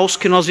caos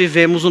que nós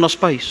vivemos no nosso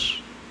país.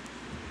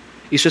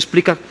 Isso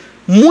explica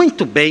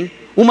muito bem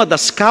uma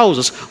das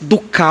causas do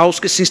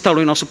caos que se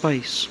instalou em nosso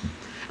país.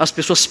 As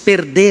pessoas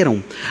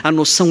perderam a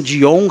noção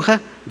de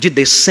honra, de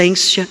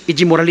decência e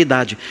de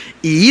moralidade.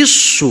 E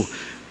isso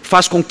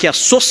faz com que a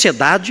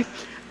sociedade,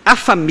 a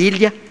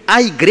família,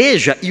 a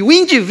igreja e o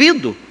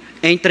indivíduo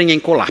entrem em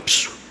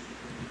colapso,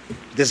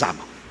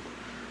 desabam.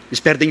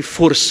 Eles perdem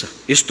força,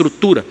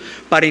 estrutura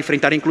para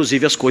enfrentar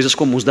inclusive as coisas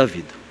comuns da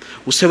vida.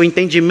 O seu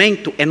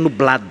entendimento é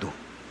nublado,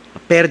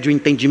 perde o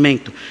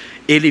entendimento.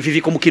 Ele vive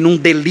como que num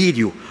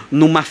delírio,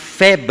 numa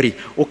febre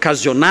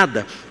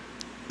ocasionada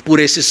por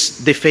esses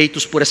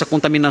defeitos, por essa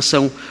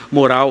contaminação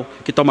moral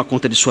que toma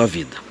conta de sua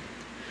vida.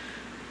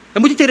 É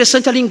muito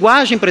interessante a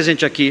linguagem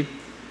presente aqui.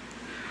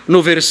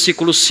 No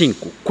versículo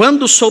 5,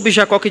 quando soube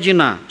Jacó que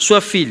Diná, sua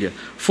filha,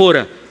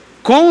 fora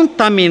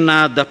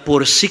contaminada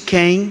por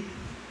Siquém,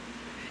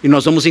 e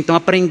nós vamos então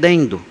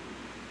aprendendo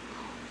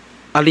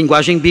a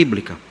linguagem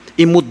bíblica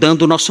e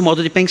mudando o nosso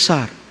modo de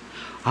pensar.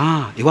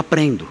 Eu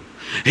aprendo.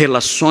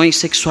 Relações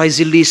sexuais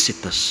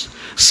ilícitas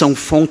são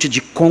fonte de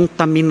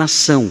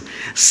contaminação.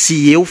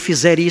 Se eu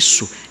fizer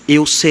isso,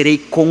 eu serei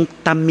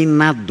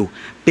contaminado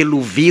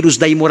pelo vírus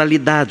da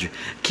imoralidade,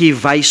 que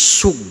vai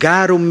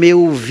sugar o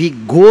meu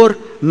vigor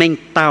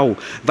mental,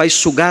 vai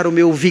sugar o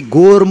meu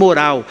vigor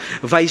moral,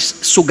 vai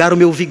sugar o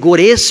meu vigor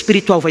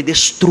espiritual, vai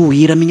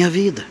destruir a minha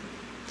vida.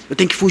 Eu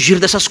tenho que fugir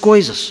dessas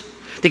coisas,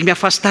 tenho que me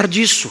afastar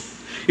disso.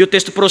 E o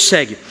texto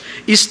prossegue: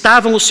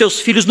 estavam os seus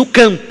filhos no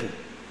campo.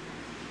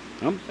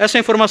 Essa é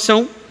a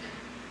informação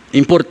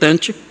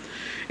importante.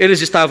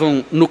 Eles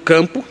estavam no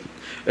campo,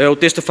 o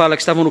texto fala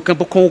que estavam no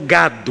campo com o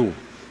gado.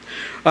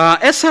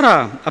 Essa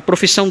era a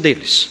profissão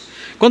deles.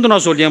 Quando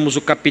nós olhamos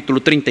o capítulo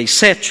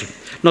 37,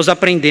 nós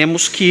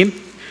aprendemos que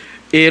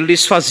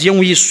eles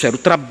faziam isso, era o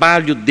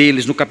trabalho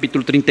deles no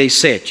capítulo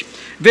 37.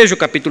 Veja o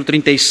capítulo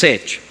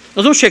 37.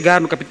 Nós vamos chegar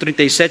no capítulo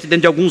 37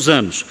 dentro de alguns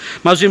anos,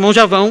 mas os irmãos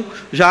já vão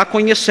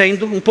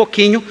conhecendo um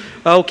pouquinho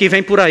o que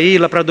vem por aí,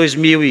 lá para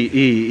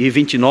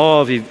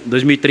 2029,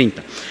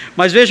 2030.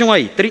 Mas vejam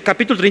aí,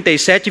 capítulo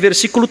 37,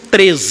 versículo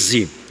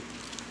 13.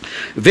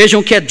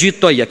 Vejam o que é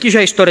dito aí, aqui já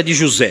é a história de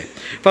José.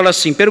 Fala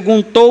assim: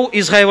 perguntou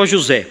Israel a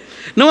José: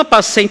 não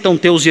apacentam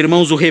teus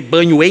irmãos o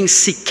rebanho em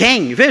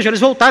Siquém? Veja, eles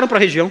voltaram para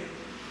a região.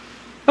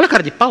 Olha a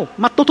cara de pau,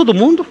 matou todo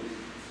mundo.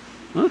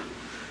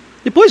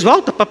 Depois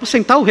volta para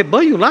apacentar o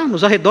rebanho lá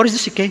nos arredores de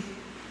Siquém.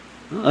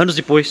 Anos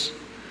depois.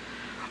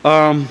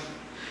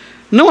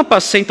 Não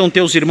apacentam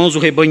teus irmãos o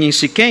rebanho em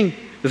Siquém?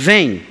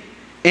 Vem,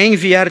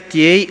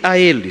 enviar-te-ei a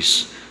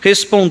eles.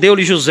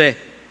 Respondeu-lhe José: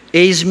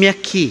 eis-me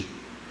aqui.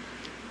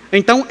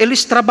 Então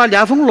eles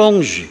trabalhavam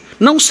longe.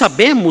 Não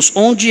sabemos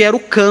onde era o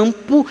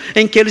campo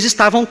em que eles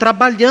estavam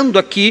trabalhando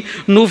aqui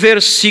no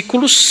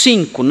versículo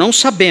 5. Não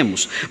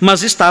sabemos,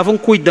 mas estavam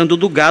cuidando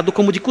do gado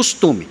como de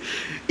costume.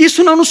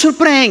 Isso não nos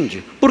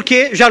surpreende,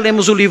 porque já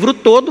lemos o livro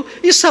todo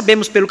e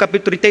sabemos pelo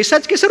capítulo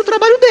 37 que esse era o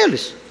trabalho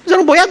deles. Eles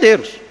eram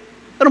boiadeiros.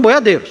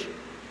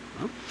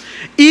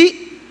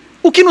 E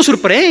o que nos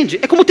surpreende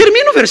é como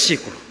termina o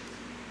versículo.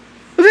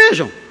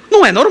 Vejam,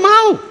 não é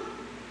normal.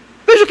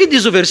 Veja o que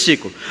diz o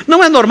versículo.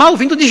 Não é normal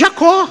vindo de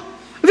Jacó.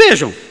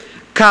 Vejam.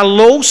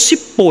 Calou-se,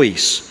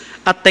 pois,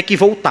 até que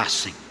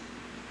voltassem.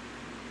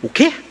 O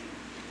quê?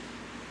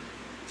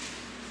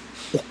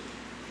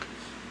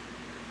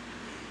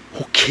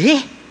 O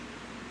quê?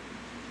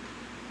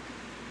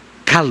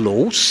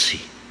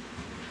 Calou-se?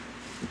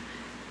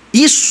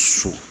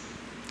 Isso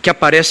que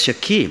aparece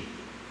aqui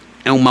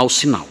é um mau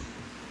sinal.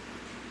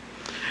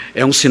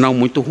 É um sinal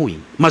muito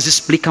ruim, mas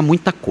explica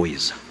muita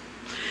coisa.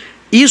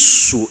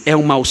 Isso é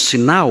um mau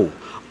sinal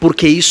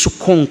porque isso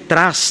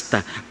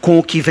contrasta com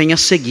o que vem a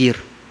seguir.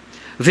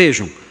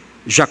 Vejam,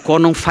 Jacó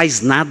não faz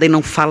nada e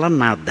não fala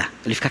nada,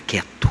 ele fica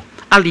quieto.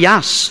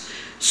 Aliás,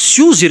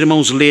 se os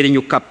irmãos lerem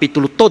o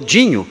capítulo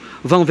todinho,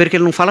 vão ver que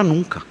ele não fala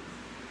nunca.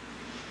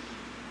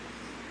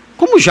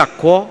 Como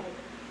Jacó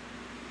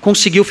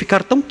conseguiu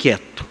ficar tão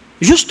quieto?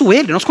 Justo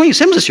ele, nós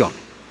conhecemos esse homem.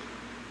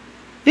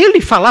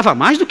 Ele falava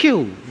mais do que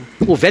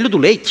o velho do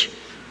leite.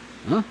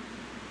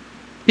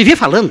 Vivia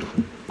falando,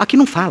 aqui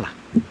não fala.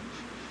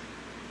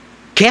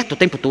 Quieto o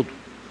tempo todo.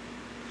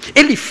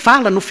 Ele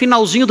fala no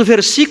finalzinho do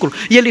versículo,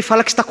 e ele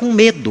fala que está com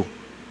medo.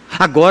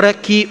 Agora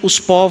que os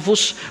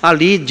povos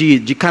ali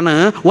de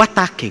Canaã o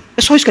ataquem.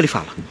 É só isso que ele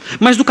fala.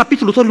 Mas no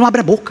capítulo todo ele não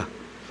abre a boca.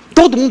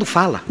 Todo mundo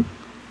fala.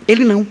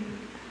 Ele não.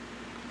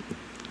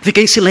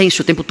 Fica em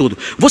silêncio o tempo todo.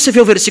 Você vê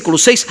o versículo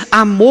 6,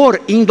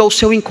 amor indo ao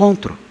seu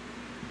encontro.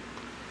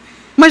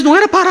 Mas não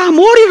era para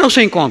amor ir ao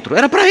seu encontro,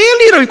 era para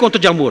ele ir ao encontro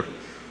de amor.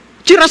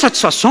 Tirar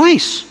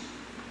satisfações,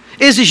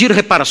 exigir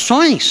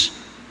reparações,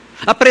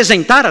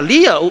 apresentar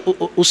ali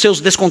os seus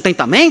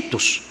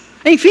descontentamentos,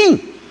 enfim.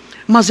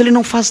 Mas ele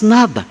não faz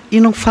nada e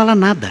não fala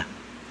nada.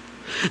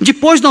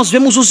 Depois nós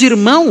vemos os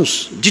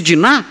irmãos de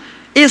Diná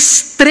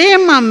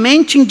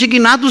extremamente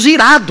indignados e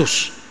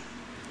irados.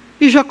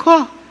 E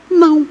Jacó,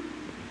 não.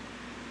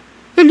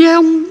 Ele é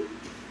um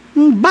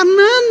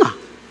banana.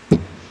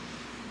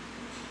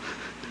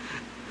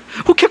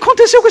 O que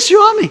aconteceu com esse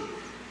homem?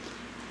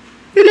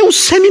 Ele é um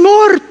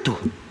semi-morto.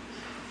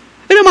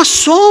 Ele é uma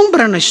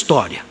sombra na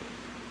história.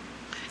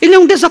 Ele é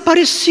um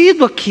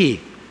desaparecido aqui.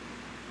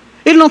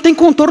 Ele não tem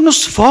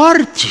contornos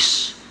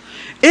fortes.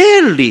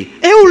 Ele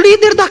é o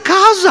líder da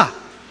casa.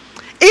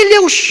 Ele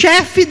é o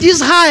chefe de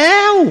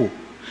Israel.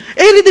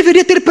 Ele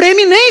deveria ter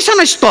preeminência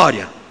na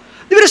história.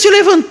 Deveria se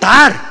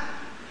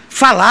levantar,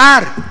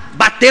 falar,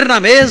 bater na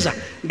mesa,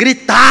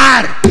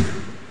 gritar.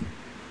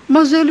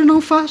 Mas ele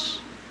não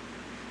faz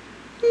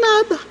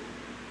nada.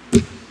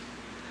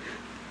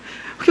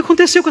 O que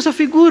aconteceu com essa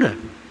figura?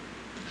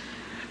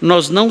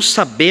 Nós não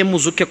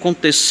sabemos o que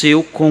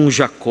aconteceu com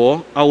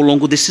Jacó ao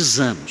longo desses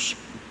anos.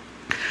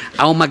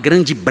 Há uma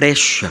grande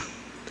brecha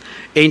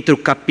entre o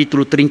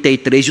capítulo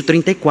 33 e o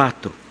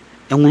 34.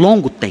 É um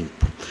longo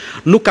tempo.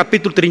 No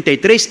capítulo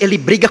 33, ele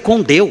briga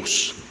com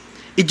Deus.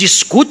 E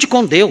discute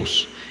com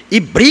Deus. E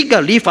briga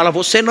ali, fala,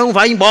 você não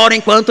vai embora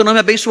enquanto não me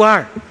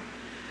abençoar.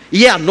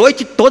 E é a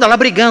noite toda lá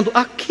brigando.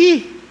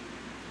 Aqui,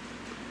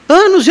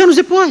 anos e anos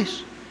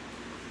depois,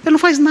 ele não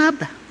faz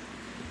nada.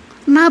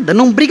 Nada,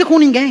 não briga com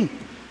ninguém.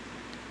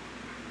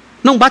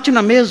 Não bate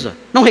na mesa,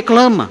 não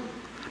reclama,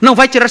 não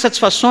vai tirar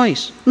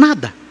satisfações,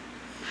 nada.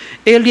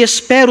 Ele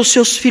espera os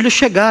seus filhos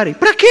chegarem.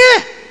 Para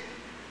quê?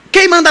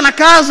 Quem manda na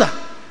casa?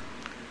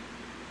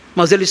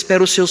 Mas ele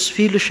espera os seus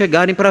filhos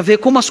chegarem para ver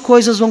como as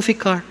coisas vão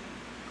ficar.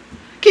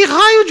 Que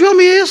raio de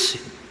homem é esse?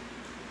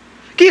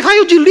 Que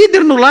raio de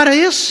líder no lar é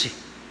esse?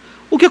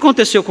 O que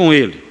aconteceu com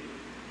ele?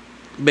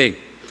 Bem,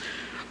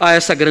 há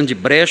essa grande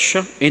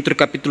brecha entre o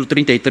capítulo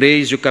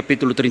 33 e o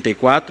capítulo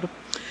 34,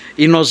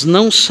 e nós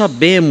não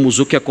sabemos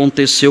o que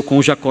aconteceu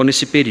com Jacó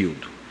nesse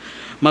período.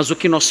 Mas o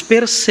que nós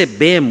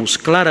percebemos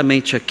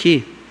claramente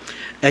aqui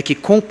é que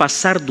com o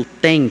passar do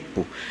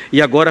tempo,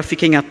 e agora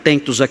fiquem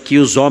atentos aqui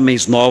os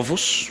homens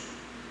novos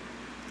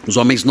os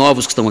homens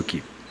novos que estão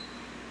aqui.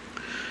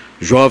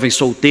 Jovens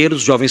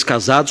solteiros, jovens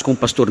casados, como o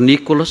pastor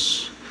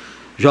Nicolas,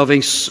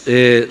 jovens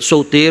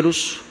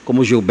solteiros,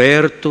 como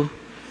Gilberto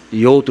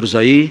e outros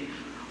aí,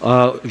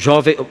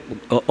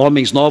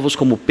 homens novos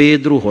como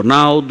Pedro,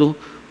 Ronaldo,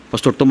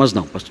 pastor Thomas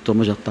não, pastor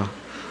Thomas já está.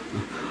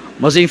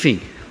 Mas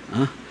enfim,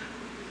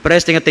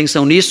 prestem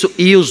atenção nisso,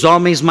 e os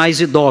homens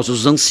mais idosos,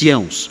 os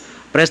anciãos,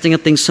 prestem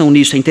atenção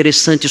nisso, é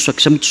interessante isso aqui,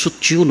 isso é muito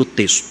sutil no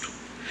texto.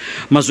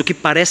 Mas o que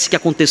parece que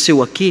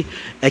aconteceu aqui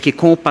é que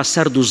com o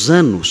passar dos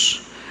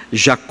anos,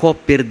 Jacó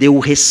perdeu o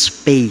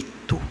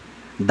respeito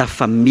da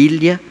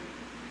família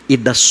e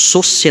da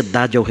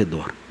sociedade ao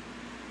redor.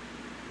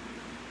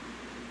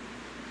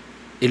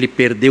 Ele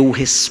perdeu o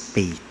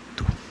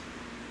respeito.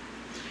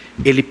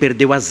 Ele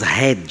perdeu as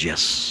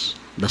rédeas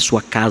da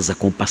sua casa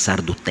com o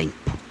passar do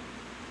tempo.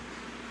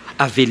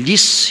 A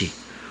velhice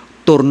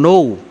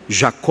tornou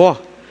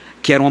Jacó,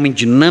 que era um homem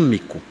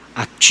dinâmico,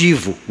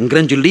 ativo, um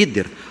grande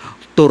líder,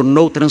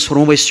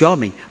 transformou esse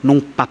homem num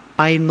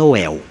Papai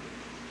Noel.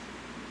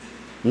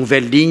 Um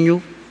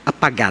velhinho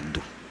apagado,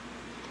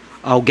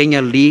 alguém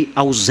ali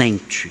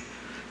ausente,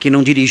 que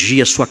não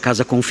dirigia a sua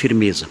casa com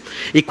firmeza.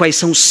 E quais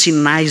são os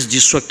sinais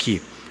disso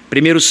aqui?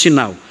 Primeiro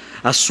sinal,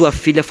 a sua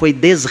filha foi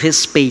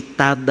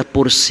desrespeitada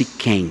por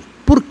Siquém.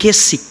 Por que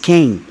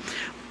Siquém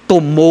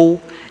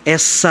tomou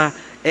essa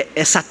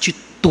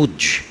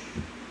atitude?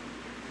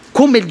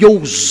 Como ele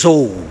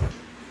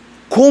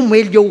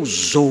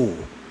ousou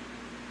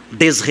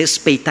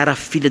desrespeitar a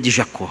filha de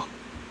Jacó?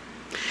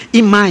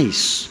 E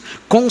mais,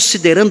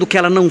 considerando que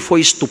ela não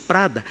foi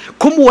estuprada,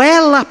 como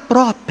ela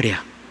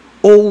própria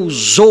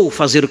ousou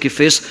fazer o que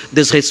fez,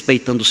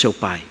 desrespeitando seu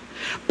pai.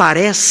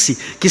 Parece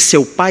que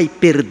seu pai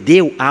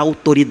perdeu a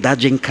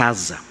autoridade em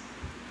casa.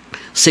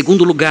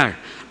 Segundo lugar,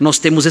 nós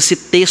temos esse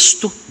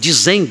texto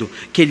dizendo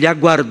que ele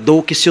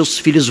aguardou que seus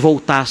filhos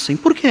voltassem.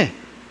 Por quê?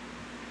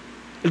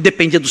 Ele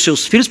dependia dos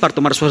seus filhos para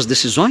tomar suas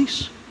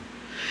decisões?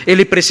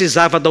 Ele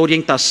precisava da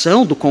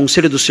orientação, do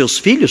conselho dos seus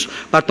filhos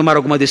para tomar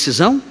alguma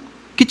decisão?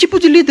 Que tipo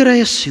de líder é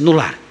esse no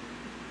lar?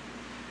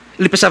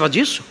 Ele pensava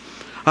disso?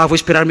 Vou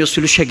esperar meus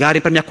filhos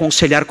chegarem para me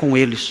aconselhar com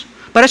eles.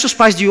 Parece os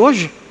pais de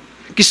hoje,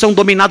 que são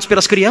dominados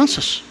pelas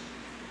crianças.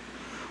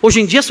 Hoje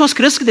em dia são as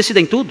crianças que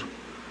decidem tudo.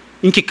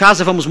 Em que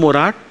casa vamos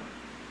morar?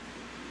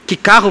 Que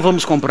carro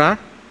vamos comprar?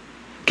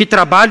 Que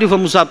trabalho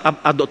vamos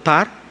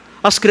adotar?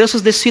 As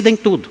crianças decidem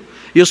tudo.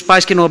 E os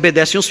pais que não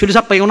obedecem, os filhos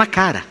apanham na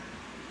cara.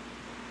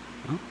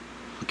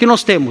 O que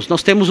nós temos?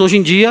 Nós temos hoje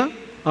em dia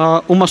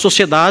uma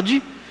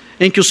sociedade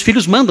em que os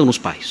filhos mandam nos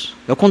pais.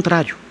 É o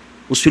contrário.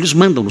 Os filhos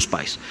mandam nos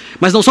pais.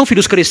 Mas não são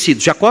filhos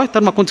crescidos. Jacó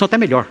está numa condição até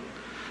melhor.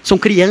 São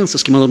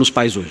crianças que mandam nos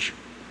pais hoje.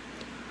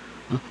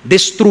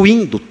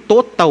 Destruindo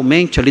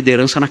totalmente a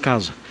liderança na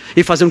casa.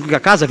 E fazendo com que a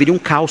casa vire um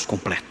caos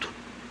completo.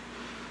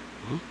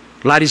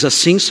 Lares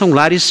assim são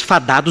lares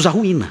fadados à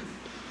ruína.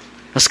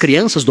 As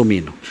crianças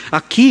dominam.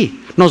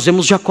 Aqui nós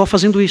vemos Jacó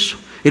fazendo isso.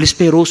 Ele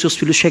esperou seus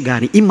filhos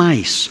chegarem. E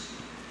mais,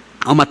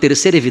 há uma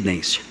terceira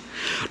evidência.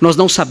 Nós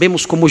não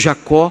sabemos como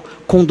Jacó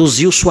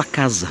conduziu sua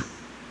casa,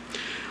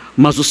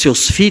 mas os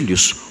seus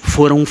filhos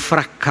foram um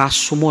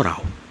fracasso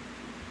moral.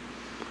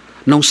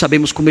 Não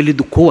sabemos como ele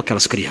educou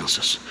aquelas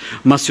crianças,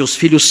 mas seus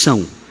filhos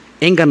são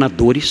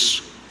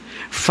enganadores,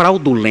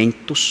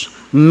 fraudulentos,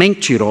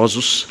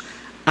 mentirosos,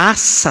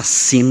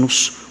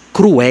 assassinos,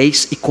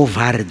 cruéis e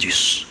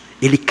covardes.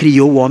 Ele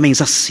criou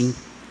homens assim.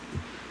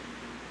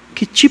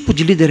 Que tipo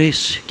de líder é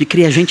esse que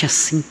cria gente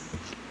assim?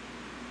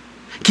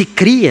 Que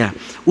cria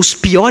os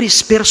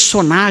piores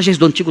personagens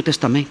do Antigo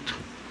Testamento.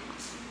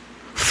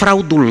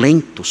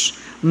 Fraudulentos,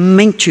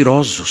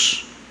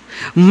 mentirosos,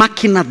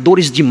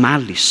 maquinadores de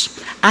males,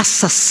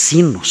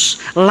 assassinos,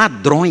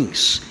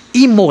 ladrões,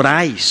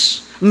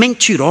 imorais,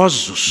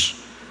 mentirosos.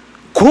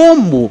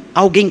 Como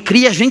alguém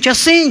cria gente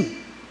assim?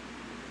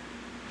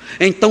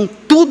 Então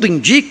tudo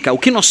indica, o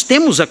que nós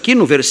temos aqui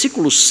no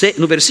versículo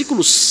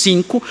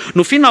 5,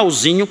 no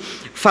finalzinho,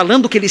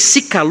 falando que ele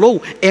se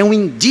calou, é um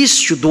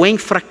indício do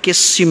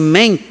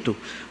enfraquecimento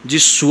de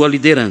sua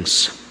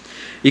liderança.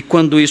 E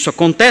quando isso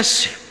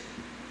acontece,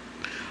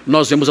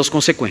 nós vemos as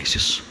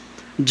consequências.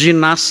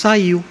 Diná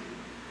saiu,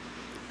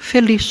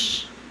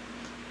 feliz,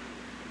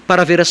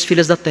 para ver as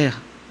filhas da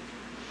terra,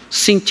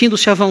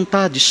 sentindo-se à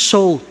vontade,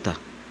 solta,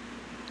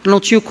 não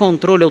tinha o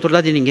controle, a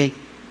autoridade de ninguém.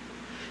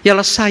 E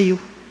ela saiu.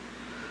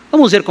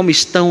 Vamos ver como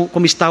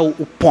está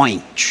o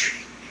point.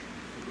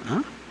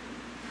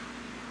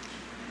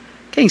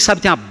 Quem sabe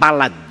tem uma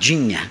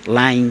baladinha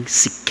lá em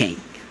Siquém.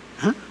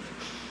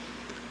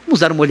 Vamos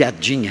dar uma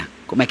olhadinha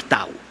como é que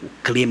está o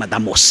clima da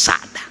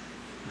moçada.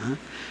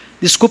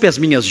 Desculpe as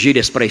minhas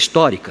gírias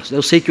pré-históricas.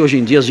 Eu sei que hoje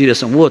em dia as gírias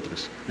são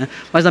outras,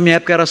 mas na minha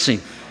época era assim.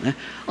 Vamos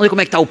ver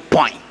como é que está o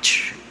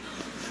point.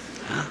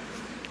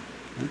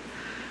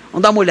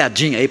 Vamos dar uma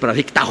olhadinha aí para ver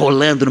o que está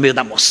rolando no meio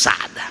da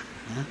moçada.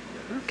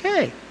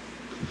 Ok.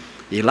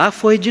 E lá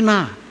foi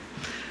Diná,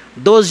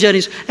 12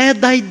 anos, é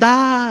da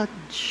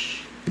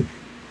idade.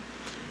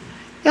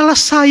 Ela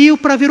saiu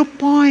para ver o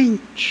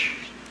point.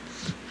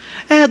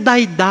 É da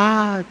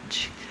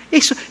idade.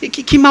 Isso,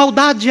 que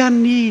maldade há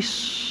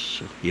nisso?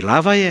 Isso. E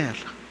lá vai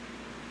ela.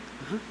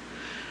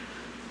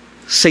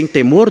 Sem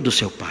temor do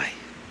seu pai.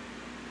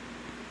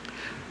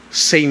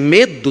 Sem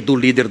medo do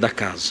líder da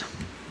casa.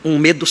 Um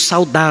medo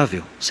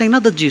saudável. Sem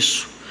nada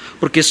disso.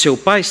 Porque seu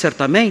pai,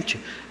 certamente,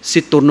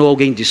 se tornou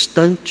alguém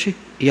distante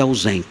e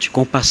ausente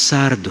com o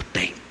passar do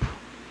tempo.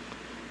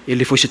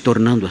 Ele foi se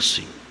tornando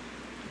assim.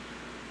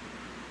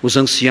 Os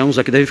anciãos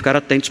aqui devem ficar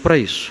atentos para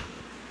isso.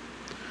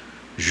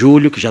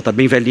 Júlio, que já está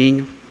bem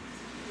velhinho,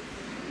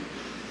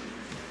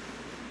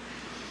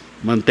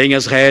 mantém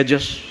as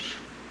rédeas.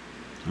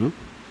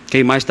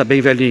 Quem mais está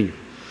bem velhinho?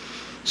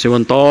 Seu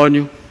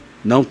Antônio,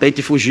 não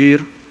tente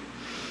fugir.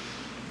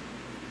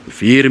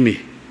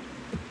 Firme.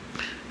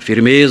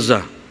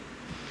 Firmeza.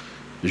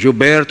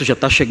 Gilberto já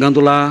está chegando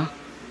lá.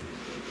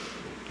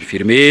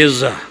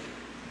 Firmeza.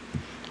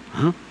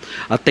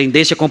 A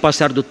tendência com o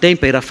passar do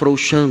tempo é ir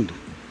afrouxando.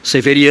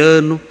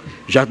 Severiano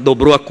já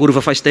dobrou a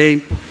curva faz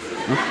tempo.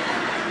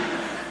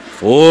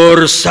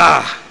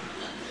 Força!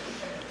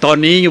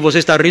 Toninho, você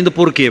está rindo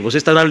por quê? Você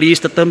está na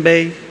lista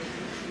também.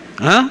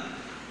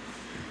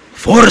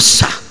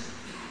 Força!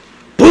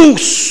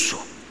 Pulso!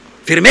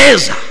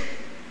 Firmeza!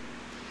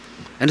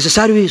 É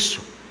necessário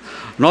isso.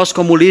 Nós,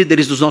 como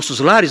líderes dos nossos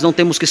lares, não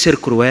temos que ser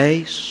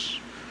cruéis,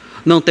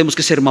 não temos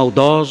que ser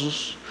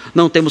maldosos,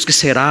 não temos que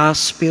ser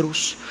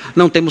ásperos,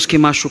 não temos que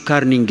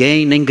machucar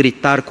ninguém, nem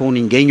gritar com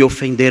ninguém e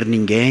ofender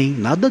ninguém,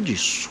 nada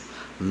disso.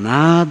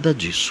 Nada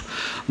disso.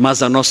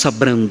 Mas a nossa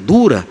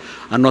brandura,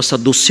 a nossa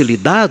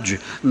docilidade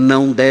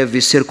não deve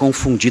ser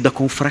confundida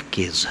com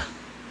fraqueza.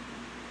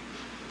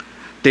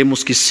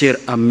 Temos que ser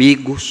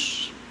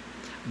amigos,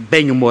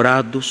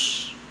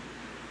 bem-humorados,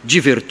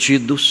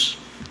 divertidos,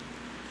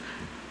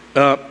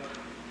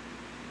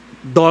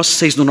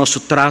 dóceis no nosso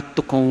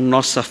trato com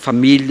nossa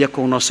família,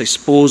 com nossa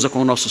esposa,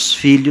 com nossos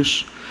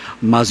filhos,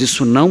 mas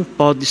isso não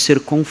pode ser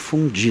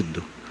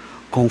confundido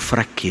com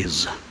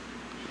fraqueza.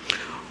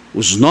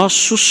 Os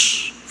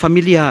nossos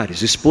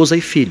familiares, esposa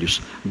e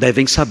filhos,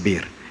 devem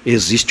saber,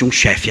 existe um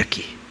chefe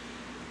aqui.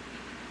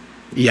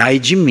 E ai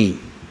de mim,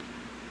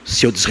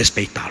 se eu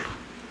desrespeitá-lo.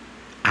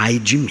 Ai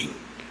de mim.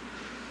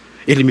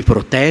 Ele me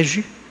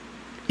protege,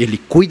 ele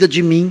cuida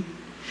de mim,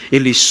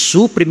 ele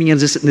supre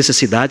minhas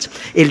necessidades,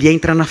 ele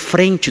entra na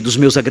frente dos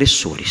meus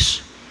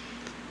agressores.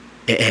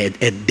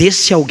 É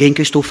desse alguém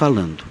que eu estou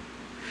falando.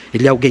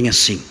 Ele é alguém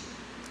assim.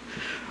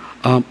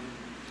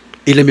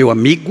 Ele é meu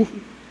amigo,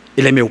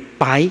 ele é meu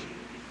pai,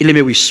 ele é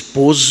meu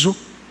esposo,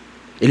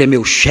 ele é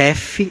meu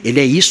chefe, ele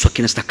é isso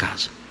aqui nesta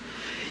casa.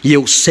 E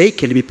eu sei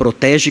que ele me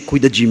protege,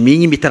 cuida de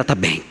mim e me trata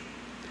bem.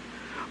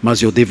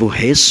 Mas eu devo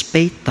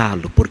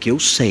respeitá-lo, porque eu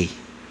sei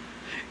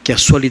que a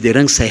sua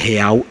liderança é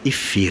real e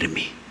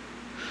firme.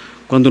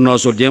 Quando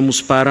nós olhamos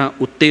para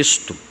o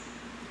texto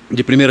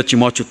de 1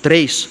 Timóteo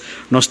 3,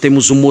 nós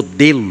temos um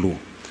modelo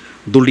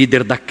do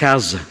líder da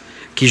casa,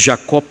 que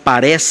Jacó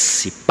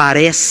parece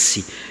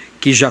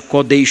que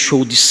Jacó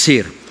deixou de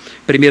ser.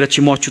 1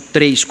 Timóteo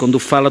 3, quando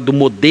fala do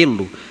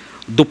modelo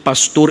do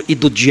pastor e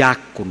do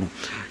diácono.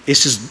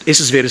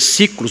 Esses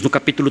versículos, no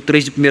capítulo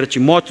 3 de 1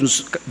 Timóteo,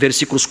 nos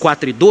versículos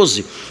 4 e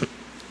 12,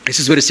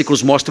 esses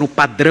versículos mostram o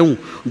padrão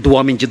do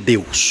homem de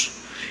Deus.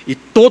 E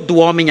todo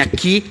homem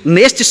aqui,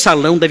 neste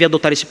salão, deve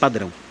adotar esse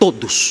padrão.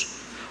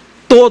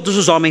 Todos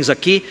os homens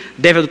aqui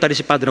devem adotar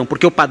esse padrão,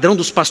 porque o padrão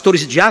dos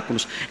pastores e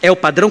diáconos é o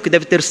padrão que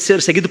deve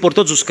ser seguido por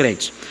todos os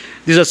crentes.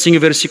 Diz assim o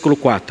versículo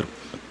 4,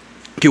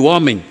 que o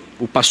homem,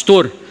 o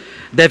pastor,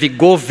 deve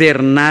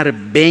governar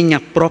bem a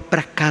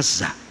própria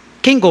casa.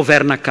 Quem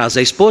governa a casa?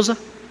 A esposa?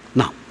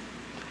 Não.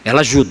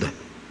 Ela ajuda,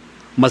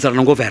 mas ela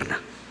não governa.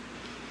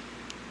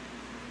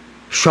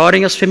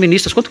 Chorem as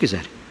feministas quanto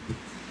quiserem.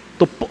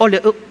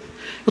 Olha, eu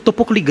estou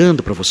pouco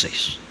ligando para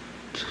vocês.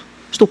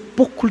 Estou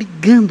pouco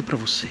ligando para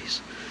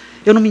vocês.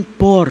 Eu não me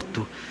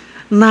importo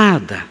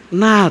nada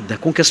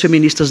com o que as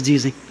feministas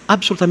dizem.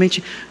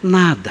 Absolutamente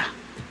nada.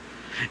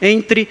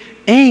 Entre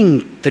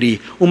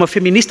uma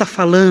feminista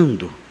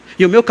falando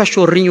e o meu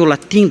cachorrinho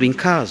latindo em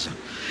casa,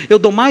 eu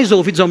dou mais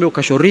ouvidos ao meu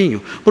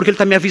cachorrinho porque ele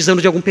está me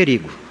avisando de algum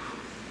perigo.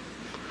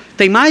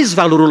 Tem mais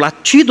valor o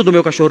latido do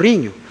meu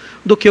cachorrinho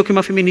do que o que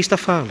uma feminista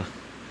fala.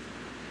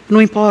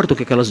 Não importa o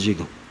que elas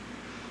digam.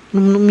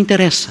 Não me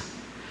interessa.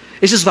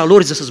 Esses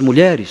valores dessas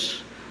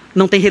mulheres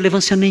não têm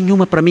relevância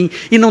nenhuma para mim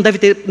e não deve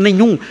ter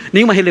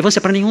nenhuma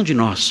relevância para nenhum de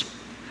nós.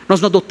 Nós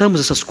não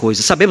adotamos essas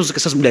coisas, sabemos o que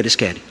essas mulheres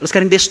querem. Elas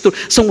querem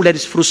são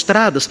mulheres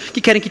frustradas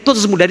que querem que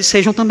todas as mulheres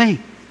sejam também.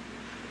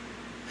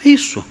 É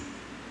isso.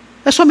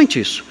 É somente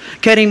isso.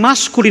 Querem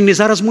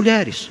masculinizar as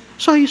mulheres.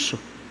 Só isso.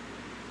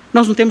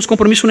 Nós não temos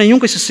compromisso nenhum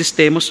com esses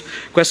sistemas,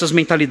 com essas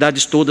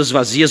mentalidades todas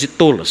vazias e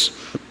tolas.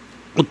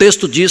 O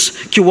texto diz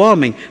que o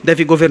homem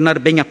deve governar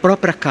bem a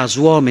própria casa.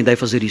 O homem deve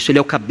fazer isso. Ele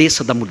é o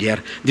cabeça da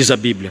mulher, diz a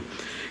Bíblia.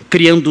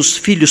 Criando os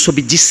filhos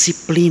sob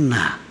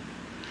disciplina.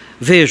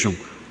 Vejam,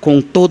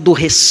 com todo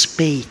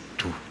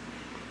respeito.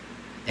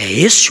 É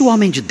esse o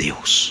homem de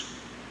Deus.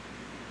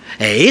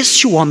 É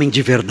esse o homem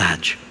de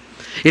verdade.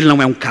 Ele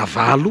não é um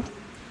cavalo.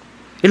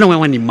 Ele não é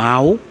um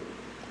animal.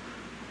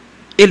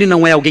 Ele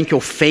não é alguém que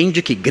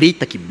ofende, que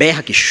grita, que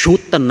berra, que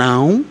chuta.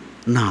 Não.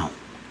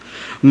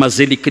 mas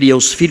ele cria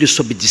os filhos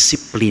sob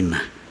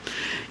disciplina.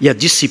 E a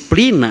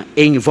disciplina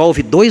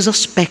envolve dois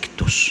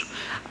aspectos.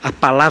 A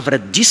palavra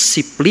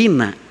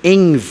disciplina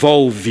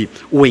envolve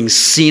o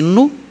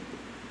ensino,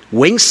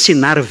 o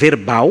ensinar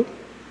verbal.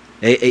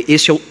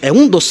 Esse é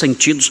um dos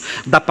sentidos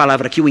da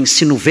palavra aqui, o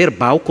ensino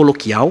verbal,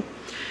 coloquial.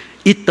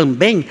 E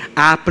também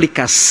a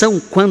aplicação,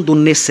 quando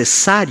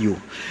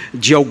necessário,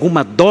 de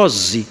alguma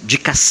dose de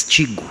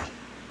castigo.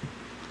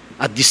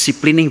 A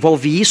disciplina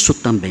envolve isso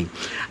também.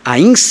 A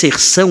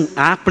inserção,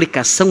 a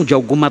aplicação de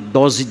alguma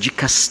dose de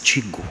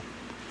castigo.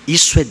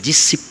 Isso é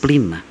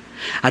disciplina.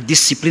 A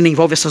disciplina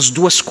envolve essas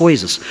duas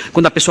coisas.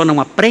 Quando a pessoa não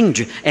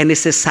aprende, é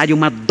necessário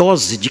uma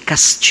dose de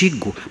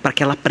castigo para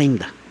que ela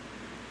aprenda.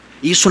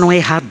 Isso não é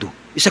errado,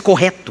 isso é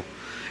correto.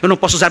 Eu não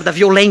posso usar da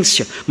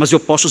violência, mas eu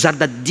posso usar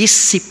da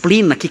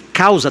disciplina que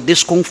causa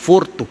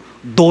desconforto,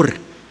 dor,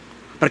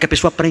 para que a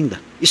pessoa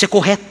aprenda. Isso é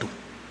correto,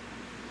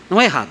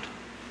 não é errado.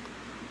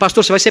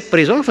 Pastor, você vai ser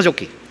preso, vai fazer o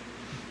quê?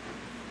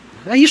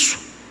 É isso.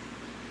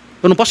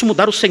 Eu não posso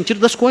mudar o sentido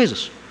das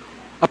coisas.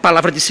 A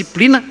palavra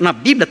disciplina na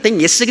Bíblia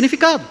tem esse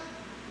significado.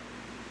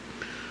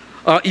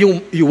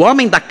 E o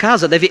homem da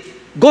casa deve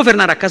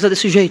governar a casa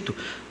desse jeito,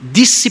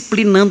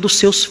 disciplinando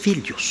seus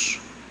filhos.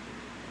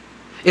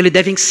 Ele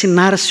deve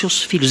ensinar a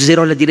seus filhos, dizer,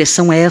 olha, a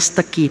direção é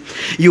esta aqui.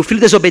 E o filho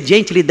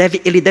desobediente,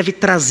 ele deve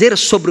trazer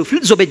sobre o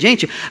filho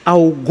desobediente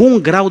algum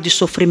grau de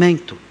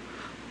sofrimento.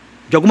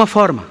 De alguma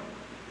forma,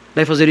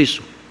 deve fazer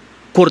isso.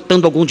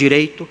 Cortando algum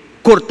direito,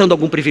 cortando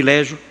algum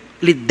privilégio.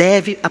 Ele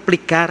deve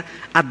aplicar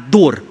a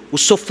dor, o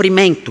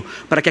sofrimento,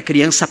 para que a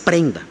criança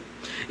aprenda.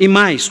 E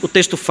mais, o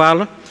texto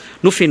fala,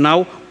 no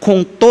final,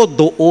 com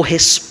todo o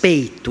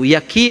respeito. E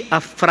aqui a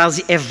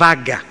frase é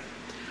vaga,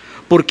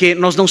 porque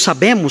nós não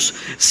sabemos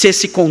se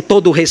esse com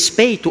todo o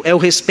respeito é o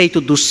respeito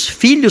dos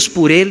filhos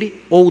por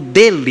ele ou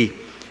dele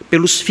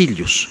pelos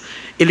filhos.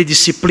 Ele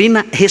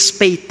disciplina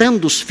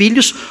respeitando os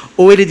filhos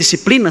ou ele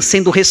disciplina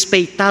sendo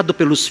respeitado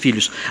pelos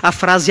filhos. A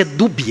frase é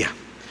dúbia.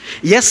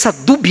 E essa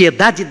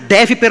dubiedade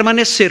deve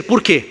permanecer.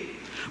 Por quê?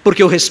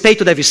 Porque o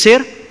respeito deve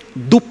ser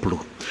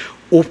duplo.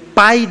 O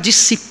pai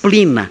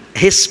disciplina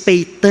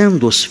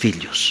respeitando os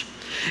filhos.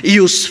 E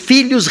os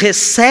filhos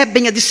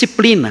recebem a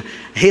disciplina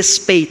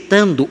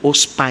respeitando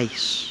os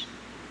pais.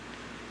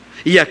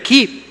 E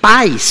aqui,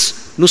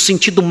 pais no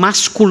sentido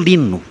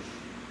masculino.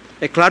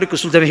 É claro que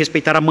os filhos devem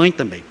respeitar a mãe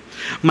também.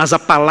 Mas a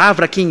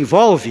palavra aqui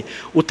envolve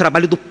o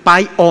trabalho do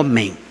pai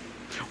homem.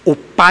 O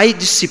pai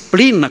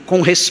disciplina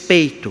com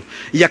respeito.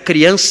 E a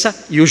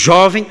criança e o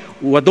jovem,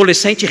 o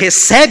adolescente,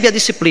 recebe a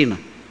disciplina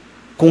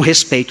com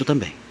respeito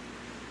também.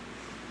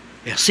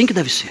 É assim que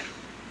deve ser.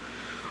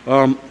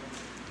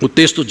 O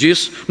texto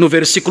diz no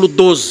versículo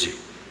 12: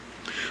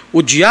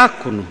 o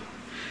diácono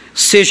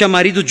seja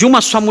marido de uma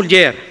só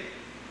mulher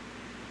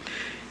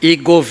e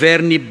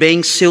governe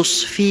bem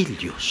seus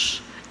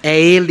filhos. É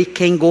ele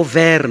quem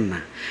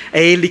governa,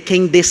 é ele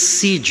quem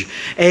decide,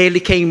 é ele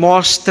quem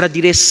mostra a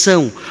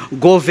direção.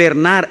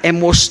 Governar é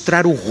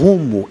mostrar o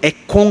rumo, é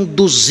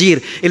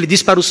conduzir. Ele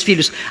diz para os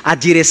filhos, a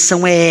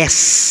direção é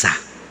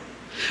essa.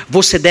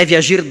 Você deve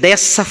agir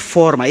dessa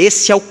forma,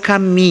 esse é o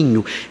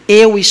caminho.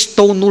 Eu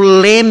estou no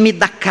leme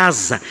da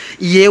casa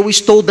e eu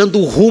estou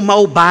dando rumo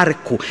ao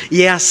barco.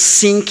 E é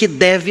assim que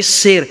deve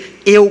ser.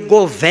 Eu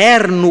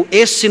governo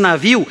esse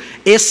navio,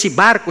 esse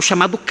barco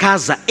chamado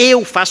casa.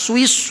 Eu faço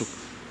isso.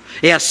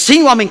 É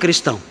assim o homem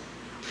cristão.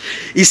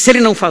 E se ele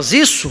não faz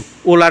isso,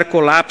 o lar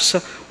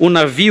colapsa, o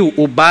navio,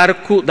 o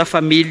barco da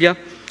família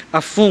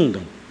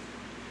afundam.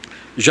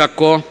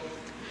 Jacó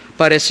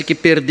parece que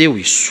perdeu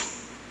isso.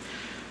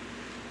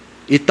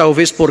 E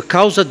talvez por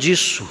causa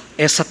disso,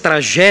 essa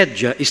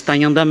tragédia está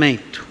em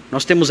andamento.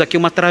 Nós temos aqui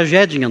uma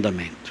tragédia em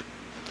andamento.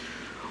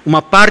 Uma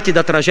parte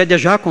da tragédia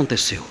já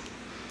aconteceu.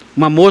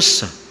 Uma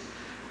moça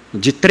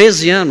de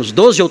 13 anos,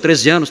 12 ou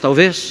 13 anos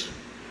talvez,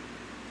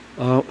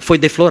 foi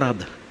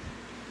deflorada.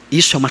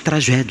 Isso é uma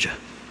tragédia.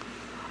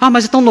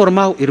 Mas é tão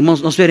normal.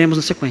 Irmãos, nós veremos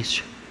na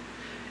sequência.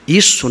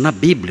 Isso na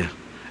Bíblia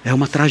é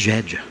uma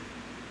tragédia.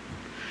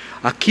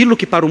 Aquilo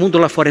que para o mundo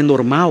lá fora é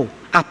normal,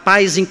 a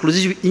pais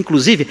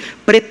inclusive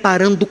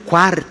preparando o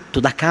quarto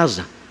da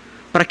casa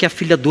para que a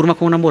filha durma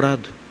com o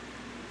namorado.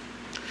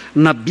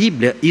 Na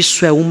Bíblia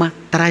isso é uma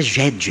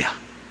tragédia.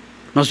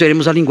 Nós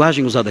veremos a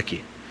linguagem usada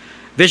aqui.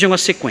 Vejam a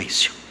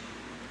sequência.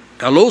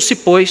 Calou-se,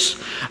 pois,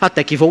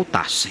 até que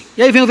voltassem.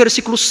 E aí vem o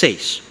versículo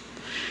 6.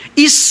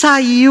 E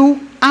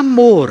saiu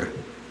Amor,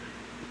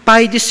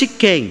 pai de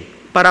Siquém,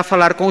 para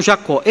falar com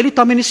Jacó. Ele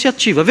toma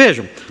iniciativa,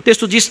 vejam. O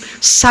texto diz,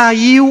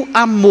 saiu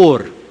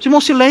Amor. Os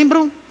irmãos se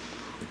lembram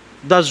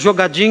das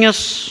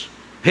jogadinhas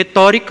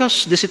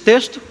retóricas desse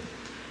texto?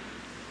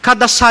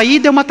 Cada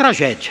saída é uma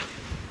tragédia.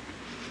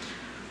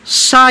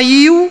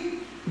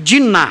 Saiu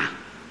Diná.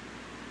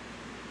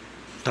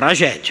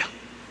 Tragédia.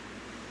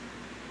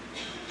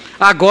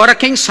 Agora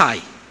quem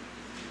sai?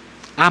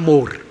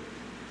 Amor.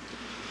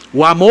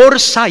 O amor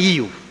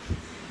saiu.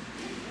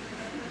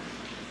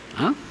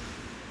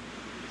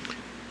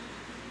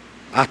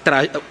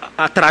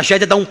 A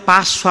tragédia dá um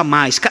passo a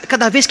mais.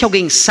 Cada vez que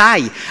alguém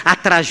sai, a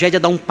tragédia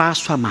dá um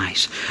passo a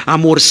mais.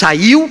 Amor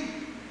saiu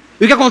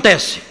E o que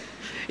acontece?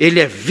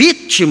 Ele é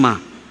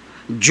vítima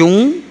de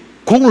um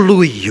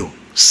conluio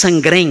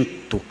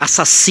sangrento,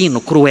 assassino,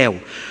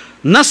 cruel.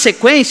 Na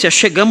sequência,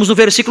 chegamos no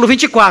versículo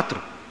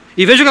 24.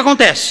 E veja o que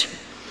acontece.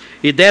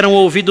 E deram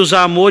ouvidos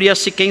a Hamor e a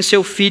Siquém,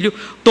 seu filho,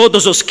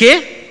 todos os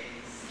que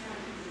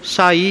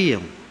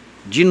saíam.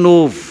 De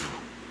novo.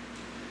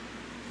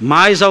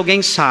 Mais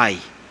alguém sai.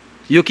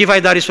 E o que vai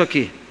dar isso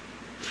aqui?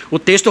 O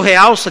texto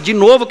realça de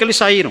novo que eles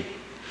saíram.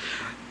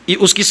 E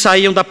os que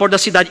saíam da porta da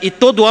cidade. E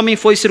todo homem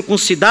foi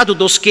circuncidado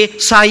dos que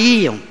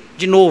saíam.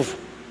 De novo.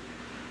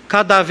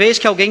 Cada vez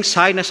que alguém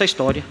sai nessa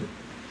história,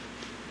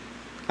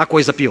 a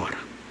coisa piora.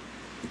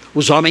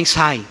 Os homens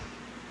saem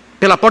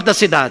pela porta da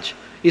cidade.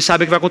 E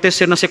sabe o que vai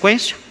acontecer na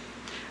sequência?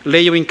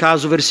 Leiam em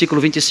casa o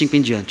versículo 25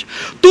 em diante.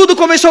 Tudo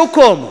começou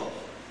como?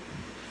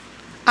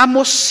 A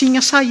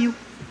mocinha saiu.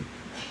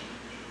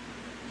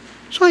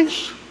 Só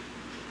isso.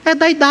 É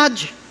da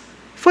idade.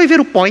 Foi ver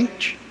o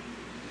point.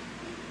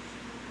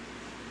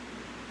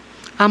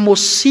 A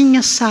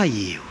mocinha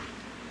saiu.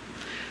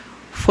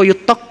 Foi o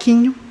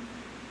toquinho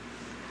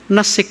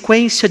na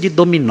sequência de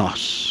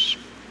dominós.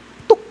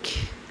 Tuque.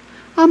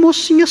 A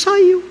mocinha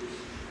saiu.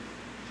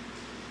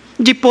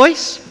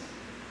 Depois,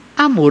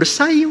 Hamor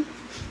saiu.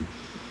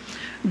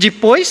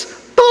 Depois,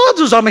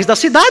 todos os homens da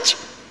cidade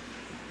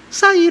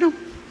saíram.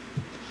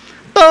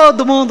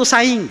 Todo mundo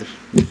saindo.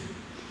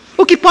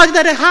 O que pode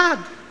dar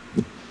errado?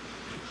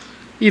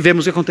 E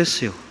vemos o que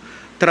aconteceu.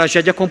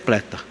 Tragédia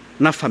completa.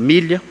 Na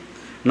família,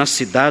 na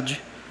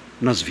cidade,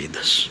 nas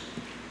vidas.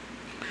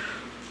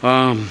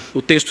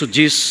 O texto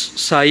diz,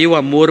 saiu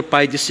Hamor,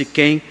 pai de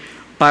Siquém,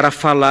 para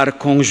falar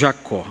com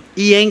Jacó.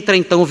 E entra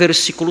então o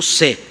versículo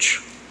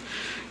 7.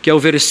 Que é o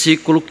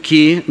versículo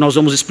que nós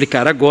vamos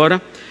explicar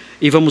agora.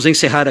 E vamos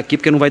encerrar aqui,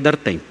 porque não vai dar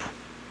tempo.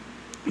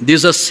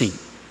 Diz assim.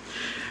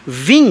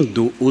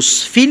 Vindo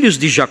os filhos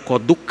de Jacó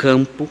do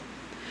campo,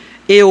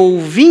 e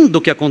ouvindo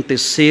o que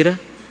acontecera,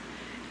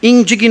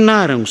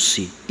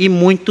 indignaram-se, e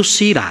muitos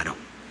se iraram.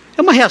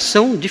 É uma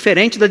reação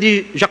diferente da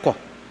de Jacó.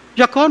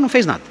 Jacó não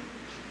fez nada.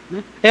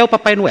 Né? É o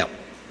Papai Noel.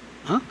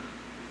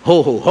 Ho,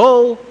 ho,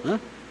 ho.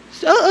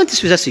 Antes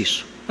fizesse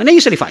isso. Mas nem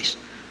isso ele faz.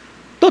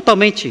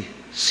 Totalmente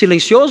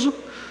silencioso.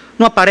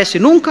 Não aparece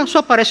nunca, só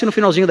aparece no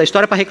finalzinho da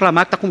história para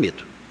reclamar que está com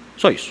medo.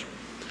 Só isso.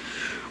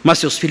 Mas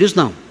seus filhos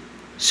não.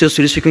 Seus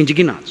filhos ficam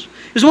indignados.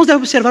 Os irmãos devem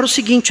observar o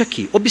seguinte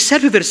aqui.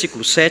 Observe o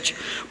versículo 7,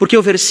 porque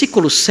o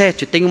versículo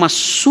 7 tem uma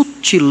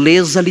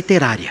sutileza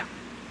literária.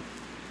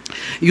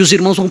 E os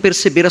irmãos vão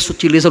perceber a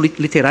sutileza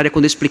literária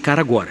quando eu explicar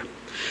agora.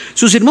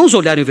 Se os irmãos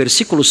olharem o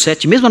versículo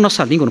 7, mesmo na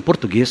nossa língua, no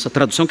português, a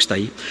tradução que está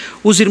aí,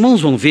 os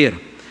irmãos vão ver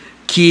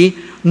que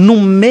no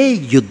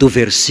meio do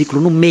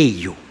versículo,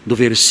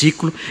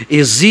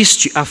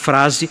 existe a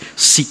frase,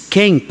 se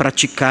quem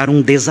praticar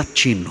um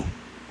desatino.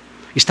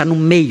 Está no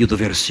meio do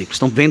versículo.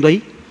 Estão vendo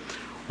aí?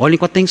 Olhem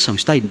com atenção,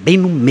 está aí bem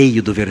no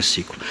meio do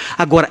versículo.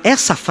 Agora,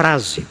 essa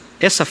frase,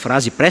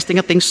 prestem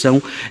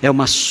atenção, é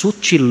uma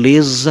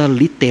sutileza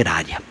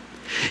literária.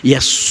 E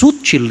as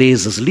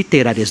sutilezas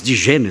literárias de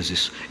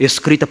Gênesis,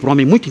 escrita por um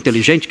homem muito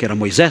inteligente, que era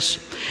Moisés,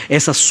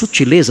 essas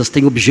sutilezas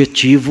têm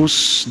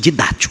objetivos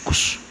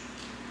didáticos.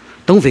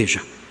 Então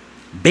veja,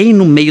 bem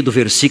no meio do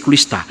versículo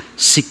está,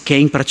 se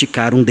quem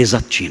praticar um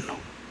desatino.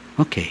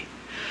 Ok.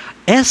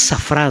 Essa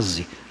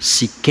frase,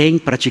 se quem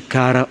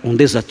praticar um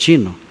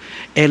desatino,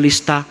 ela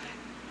está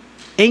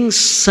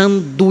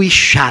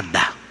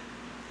ensanduichada.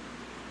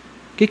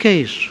 O que é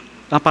isso?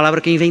 É uma palavra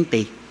que eu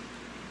inventei.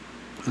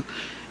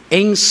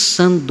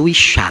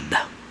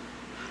 Ensanduichada.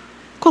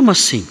 Como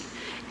assim?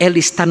 Ela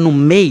está no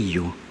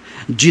meio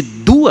de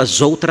duas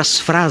outras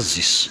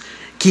frases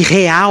que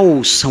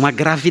realçam a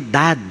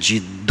gravidade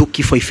do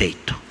que foi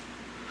feito.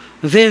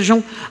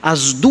 Vejam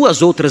as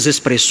duas outras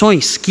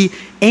expressões que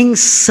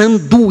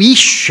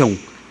ensanduicham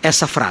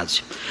essa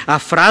frase. A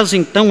frase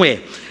então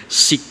é,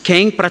 se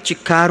quem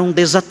praticar um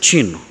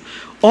desatino.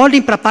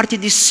 Olhem para a parte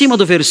de cima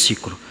do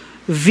versículo.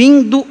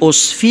 Vindo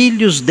os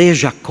filhos de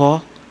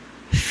Jacó,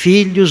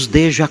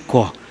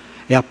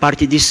 é a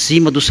parte de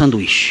cima do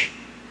sanduíche.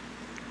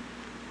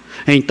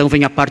 Então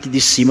vem a parte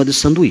de cima do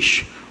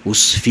sanduíche,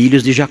 os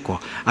filhos de Jacó.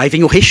 Aí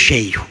vem o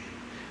recheio,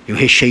 e o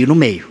recheio no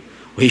meio.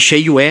 O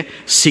recheio é,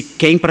 se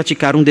quem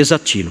praticar um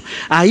desatino.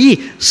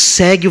 Aí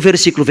segue o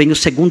versículo, vem a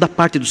segunda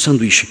parte do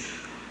sanduíche,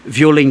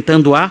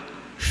 violentando a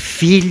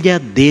filha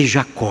de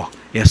Jacó.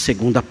 É a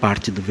segunda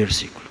parte do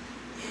versículo.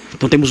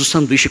 Então temos o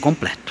sanduíche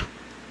completo.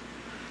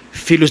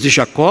 Filhos de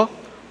Jacó,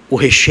 o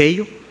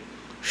recheio,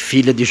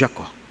 filha de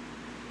Jacó.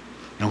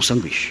 É um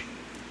sanduíche.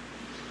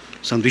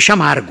 Sanduíche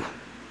amargo.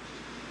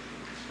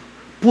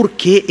 Por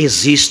que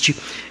existe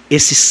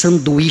esse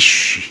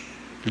sanduíche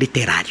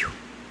literário?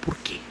 Por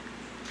quê?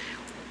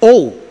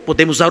 Ou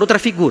podemos usar outra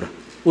figura.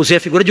 Usei a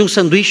figura de um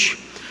sanduíche,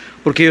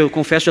 porque eu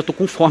confesso, já estou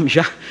com fome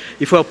já,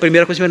 e foi a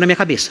primeira coisa que veio na minha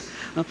cabeça.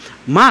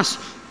 Mas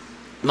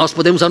nós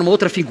podemos usar uma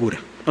outra figura.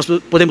 Nós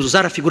podemos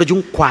usar a figura de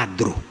um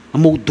quadro, a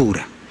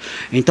moldura.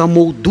 Então a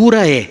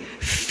moldura é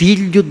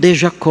filho de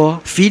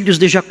Jacó, filhos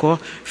de Jacó,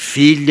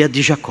 filha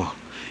de Jacó.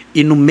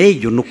 E no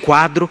meio, no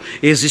quadro,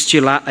 existe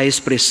lá a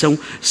expressão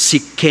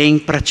Siquém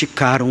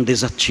praticaram um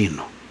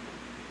desatino.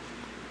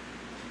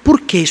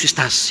 Por que isso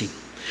está assim?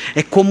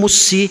 É como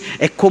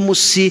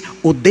se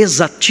o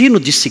desatino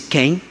de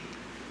Siquém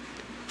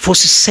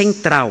fosse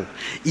central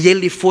e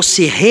ele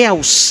fosse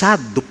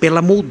realçado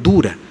pela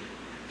moldura.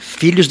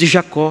 Filhos de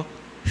Jacó,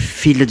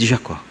 filha de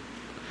Jacó.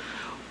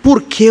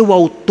 Por que o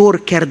autor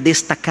quer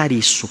destacar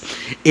isso?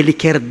 Ele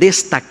quer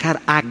destacar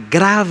a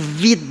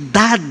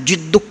gravidade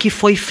do que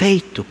foi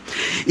feito.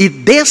 E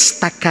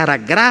destacar a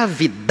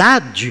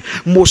gravidade,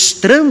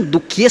 mostrando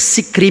que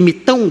esse crime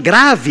tão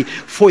grave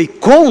foi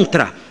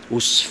contra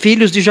os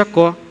filhos de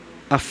Jacó,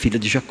 a filha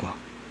de Jacó.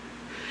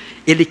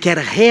 Ele quer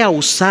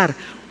realçar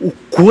o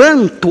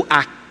quanto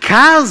a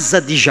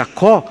casa de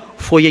Jacó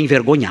foi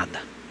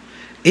envergonhada.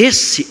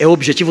 Esse é o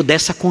objetivo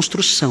dessa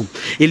construção.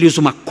 Ele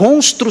usa uma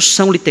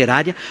construção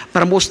literária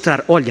para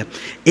mostrar, olha,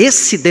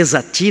 esse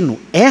desatino,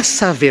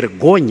 essa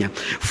vergonha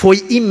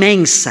foi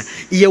imensa.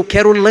 E eu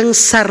quero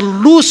lançar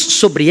luz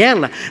sobre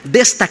ela,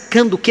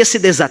 destacando que esse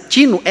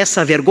desatino,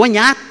 essa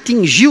vergonha,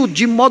 atingiu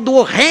de modo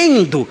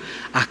horrendo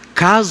a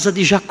casa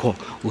de Jacó,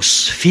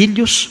 os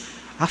filhos,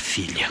 a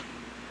filha.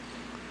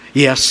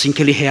 E é assim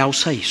que ele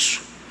realça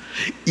isso.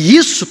 E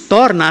isso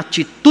torna a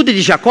atitude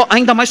de Jacó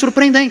ainda mais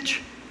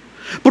surpreendente.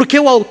 Porque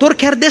o autor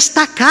quer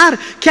destacar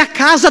que a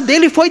casa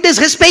dele foi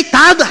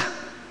desrespeitada.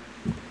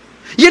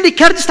 E ele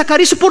quer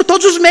destacar isso por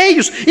todos os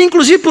meios,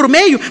 inclusive por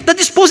meio da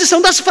disposição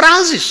das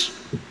frases.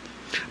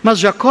 Mas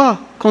Jacó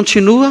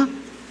continua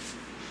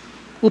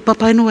o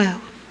Papai Noel.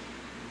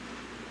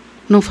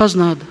 Não faz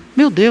nada.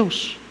 Meu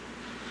Deus.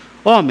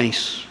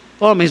 Homens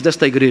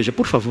desta igreja,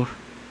 por favor.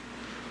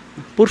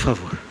 Por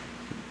favor.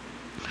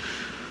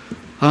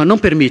 Não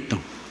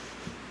permitam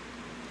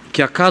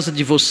que a casa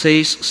de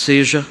vocês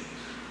seja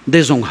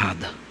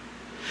desonrada.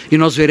 E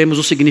nós veremos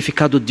o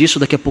significado disso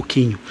daqui a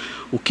pouquinho.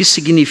 O que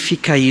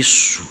significa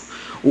isso?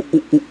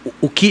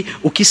 O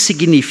que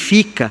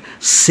significa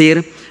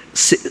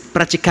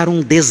praticar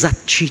um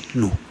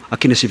desatino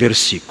aqui nesse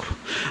versículo.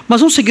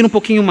 Mas vamos seguir um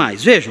pouquinho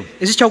mais. Vejam,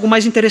 existe algo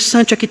mais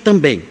interessante aqui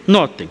também.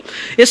 Notem,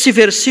 esse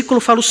versículo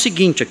fala o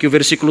seguinte, aqui o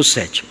versículo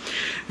 7.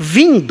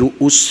 Vindo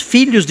os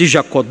filhos de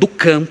Jacó do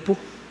campo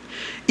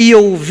e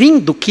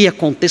ouvindo o que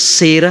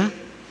acontecera,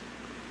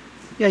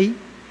 e aí,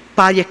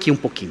 pare aqui um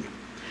pouquinho.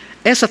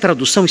 Essa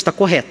tradução está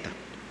correta.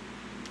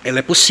 Ela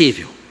é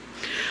possível.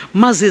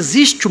 Mas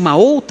existe uma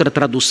outra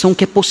tradução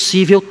que é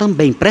possível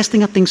também.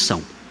 Prestem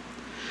atenção.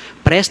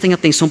 Prestem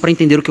atenção para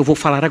entender o que eu vou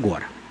falar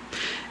agora.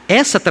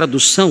 Essa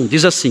tradução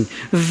diz assim: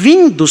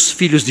 vindo os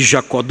filhos de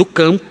Jacó do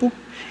campo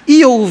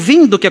e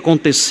ouvindo o que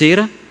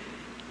acontecera,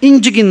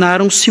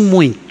 indignaram-se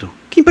muito.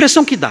 Que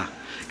impressão que dá?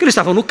 Que eles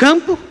estavam no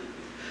campo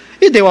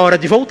e deu a hora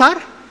de voltar.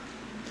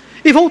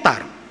 E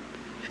voltaram.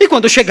 E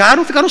quando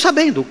chegaram, ficaram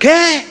sabendo. O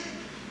quê?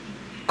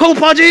 Como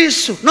pode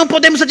isso? Não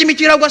podemos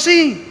admitir algo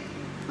assim.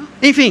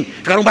 Enfim,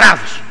 ficaram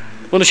bravos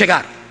quando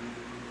chegaram.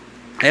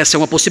 Essa é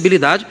uma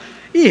possibilidade.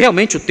 E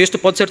realmente o texto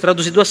pode ser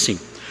traduzido assim.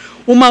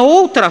 Uma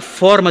outra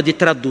forma de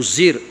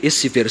traduzir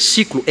esse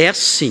versículo é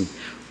assim.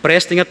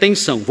 Prestem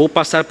atenção. Vou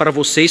passar para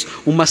vocês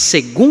uma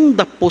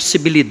segunda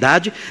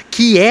possibilidade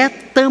que é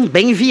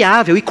também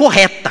viável e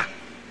correta.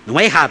 Não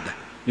é errada.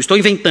 Não estou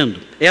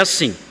inventando. É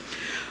assim.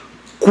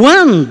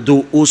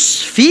 Quando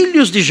os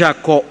filhos de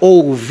Jacó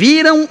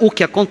ouviram o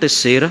que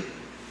acontecera,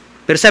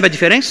 percebe a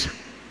diferença?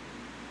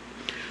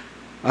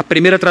 A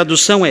primeira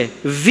tradução é,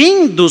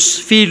 vindo os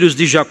filhos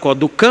de Jacó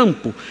do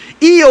campo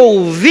e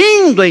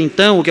ouvindo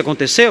então o que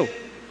aconteceu,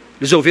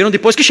 eles ouviram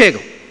depois que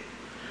chegam.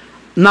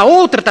 Na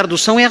outra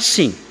tradução é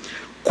assim,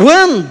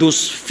 quando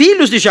os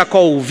filhos de Jacó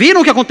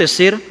ouviram o que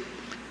acontecera,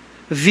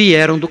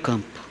 vieram do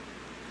campo.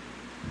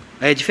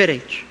 É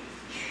diferente.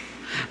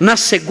 Na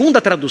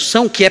segunda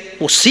tradução, que é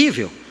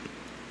possível,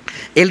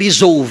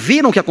 eles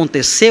ouviram o que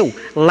aconteceu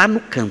lá no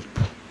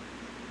campo.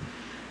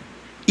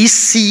 E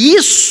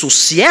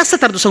se essa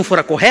tradução for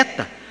a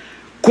correta,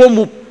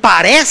 como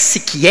parece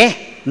que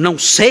é, não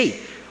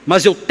sei,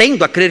 mas eu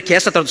tendo a crer que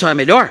essa tradução é a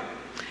melhor,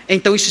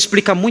 então isso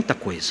explica muita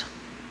coisa.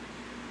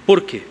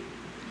 Por quê?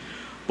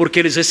 Porque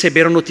eles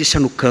receberam notícia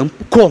no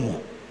campo.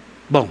 Como?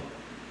 Bom,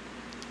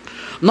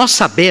 nós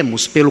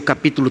sabemos pelo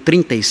capítulo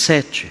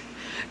 37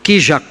 que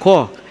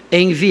Jacó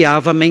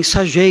enviava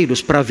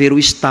mensageiros para ver o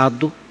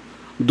estado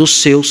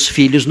dos seus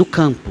filhos no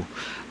campo.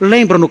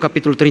 Lembram no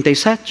capítulo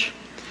 37?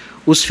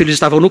 Os filhos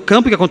estavam no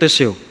campo, o que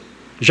aconteceu?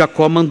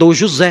 Jacó mandou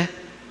José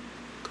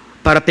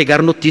para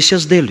pegar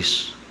notícias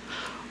deles.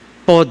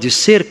 Pode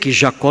ser que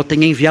Jacó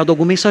tenha enviado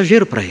algum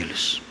mensageiro para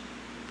eles.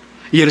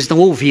 E eles não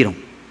ouviram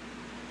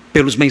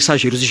pelos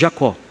mensageiros de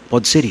Jacó.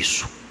 Pode ser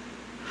isso.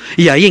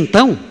 E aí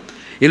então,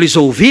 eles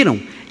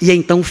ouviram e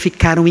então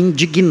ficaram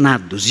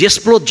indignados e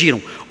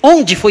explodiram.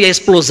 Onde foi a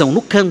explosão?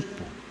 No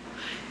campo.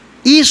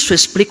 Isso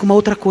explica uma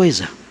outra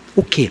coisa.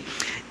 O quê?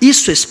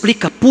 Isso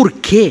explica por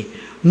que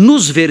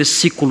nos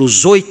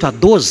versículos 8 a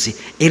 12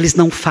 eles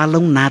não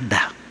falam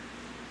nada.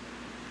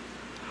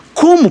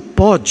 Como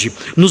pode,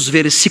 nos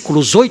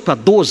versículos 8 a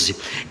 12,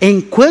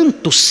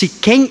 enquanto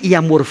Siquém e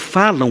Amor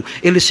falam,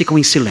 eles ficam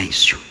em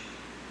silêncio?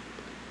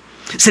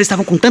 Se eles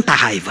estavam com tanta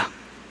raiva,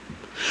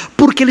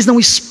 por que eles não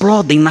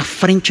explodem na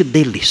frente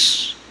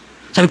deles?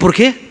 Sabe por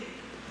quê?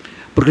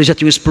 Porque eles já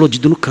tinham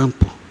explodido no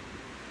campo.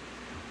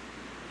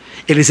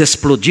 Eles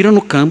explodiram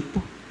no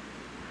campo,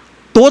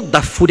 toda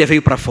a fúria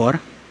veio para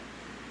fora,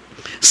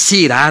 se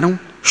iraram,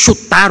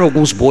 chutaram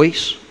alguns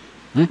bois,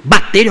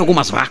 bateram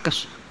algumas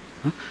vacas,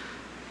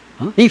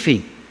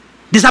 enfim,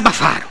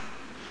 desabafaram,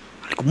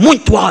 com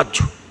muito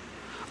ódio,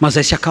 mas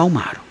aí se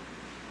acalmaram,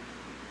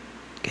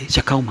 okay? Se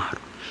acalmaram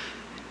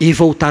e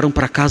voltaram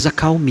para casa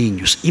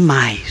calminhos. E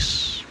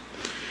mais,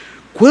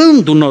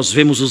 quando nós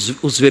vemos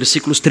os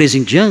versículos 13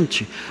 em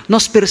diante,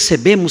 nós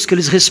percebemos que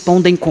eles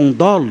respondem com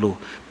dolo,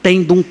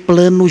 tendo um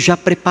plano já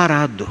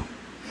preparado.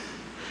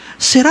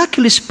 Será que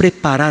eles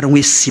prepararam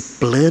esse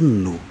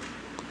plano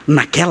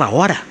naquela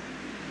hora?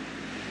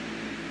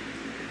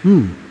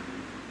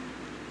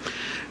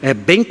 É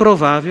bem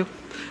provável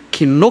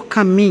que no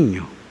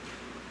caminho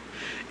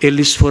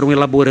eles foram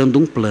elaborando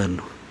um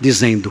plano,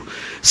 dizendo: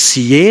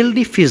 se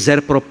ele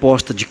fizer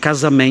proposta de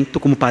casamento,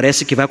 como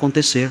parece que vai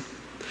acontecer,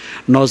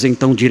 nós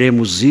então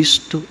diremos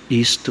isto,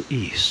 isto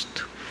e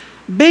isto.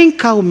 Bem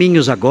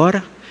calminhos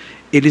agora,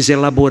 eles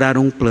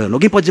elaboraram um plano.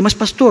 Alguém pode dizer: mas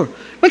pastor,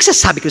 como é que você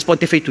sabe que eles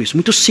podem ter feito isso?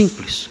 Muito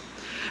simples.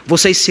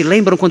 Vocês se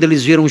lembram quando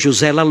eles viram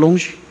José lá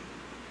longe?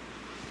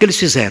 O que eles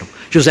fizeram?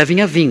 José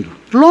vinha vindo,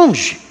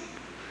 longe.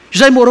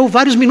 José demorou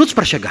vários minutos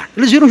para chegar.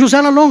 Eles viram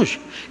José lá longe.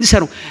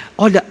 Disseram: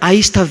 olha, aí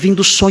está vindo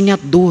o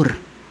sonhador,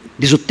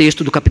 diz o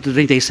texto do capítulo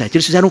 37.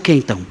 Eles fizeram o que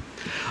então?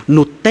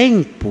 No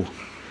tempo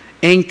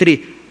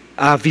entre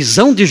a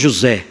visão de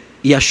José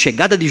e a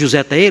chegada de José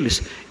até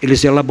eles,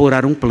 eles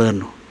elaboraram um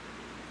plano.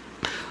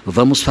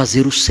 Vamos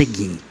fazer o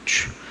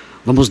seguinte,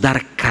 vamos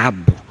dar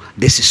cabo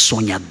desse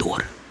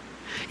sonhador.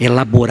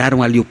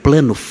 Elaboraram ali o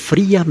plano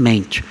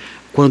friamente.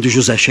 Quando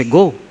José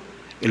chegou,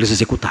 eles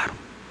executaram.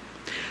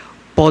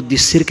 Pode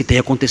ser que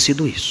tenha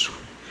acontecido isso.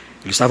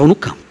 Eles estavam no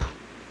campo,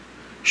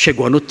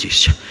 chegou a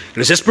notícia,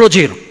 eles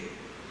explodiram,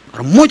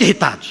 eram muito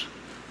irritados,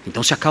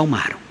 então se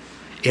acalmaram,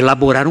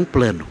 elaboraram um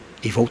plano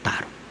e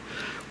voltaram.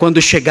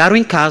 Quando chegaram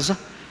em casa,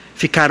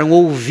 ficaram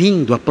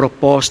ouvindo a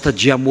proposta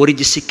de amor e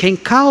de Siquém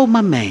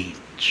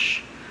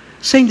calmamente,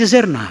 sem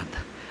dizer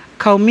nada,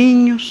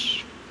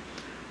 calminhos,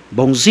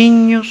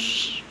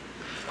 bonzinhos,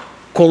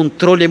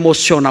 controle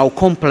emocional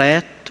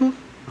completo.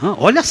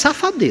 Olha a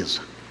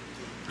safadeza,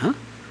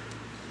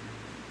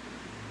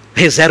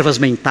 reservas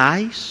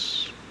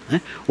mentais,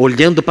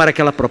 olhando para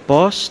aquela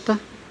proposta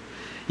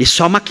e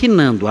só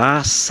maquinando.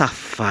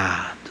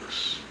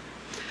 Safados,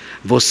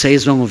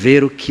 vocês vão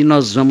ver o que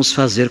nós vamos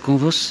fazer com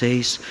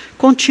vocês.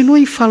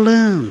 Continuem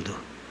falando,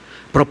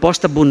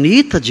 proposta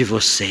bonita de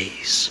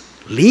vocês,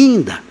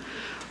 linda,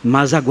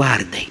 mas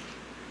aguardem.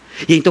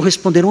 E então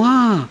responderam: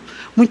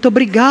 muito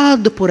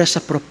obrigado por essa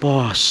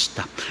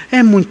proposta,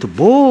 é muito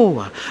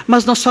boa,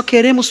 mas nós só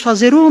queremos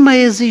fazer uma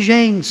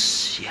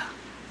exigência.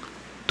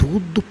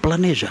 Tudo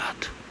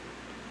planejado,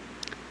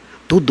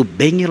 tudo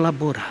bem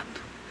elaborado,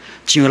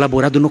 tinham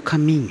elaborado no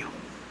caminho,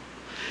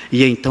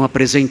 e então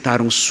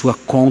apresentaram sua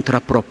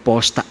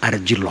contraproposta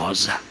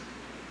ardilosa,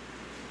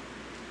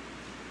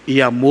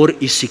 e Amor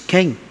e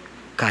Siquém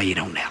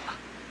caíram nela.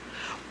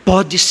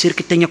 Pode ser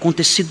que tenha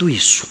acontecido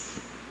isso,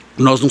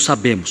 nós não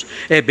sabemos.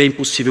 É bem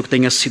possível que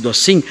tenha sido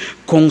assim,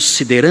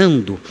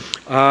 considerando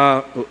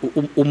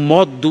o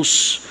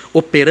modus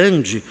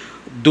operandi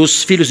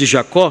dos filhos de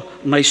Jacó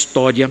na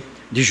história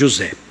de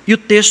José. E o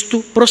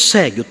texto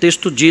prossegue, o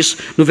texto diz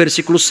no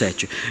versículo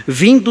 7: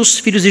 vindo os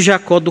filhos de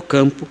Jacó do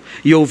campo,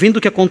 e ouvindo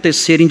o que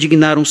acontecera,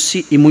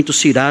 indignaram-se e muitos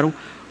se iraram,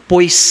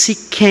 pois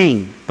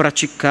Siquém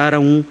praticara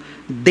um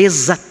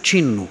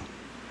desatino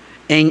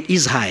em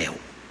Israel.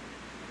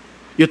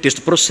 E o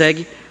texto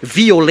prossegue,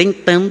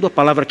 violentando. A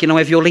palavra aqui não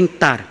é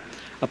violentar,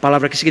 a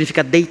palavra aqui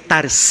significa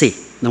deitar-se,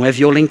 não é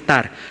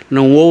violentar,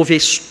 não houve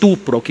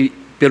estupro,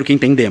 pelo que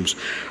entendemos.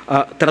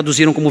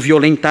 Traduziram como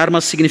violentar,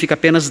 mas significa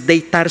apenas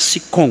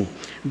deitar-se com.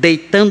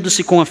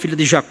 Deitando-se com a filha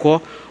de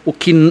Jacó, o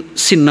que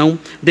senão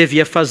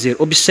devia fazer.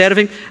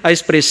 Observem a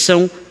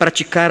expressão: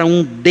 praticaram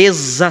um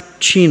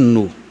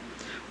desatino.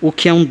 O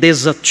que é um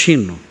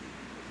desatino?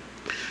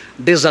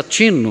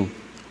 Desatino,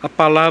 a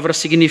palavra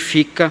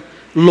significa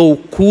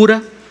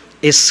loucura,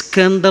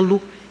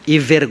 escândalo e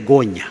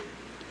vergonha.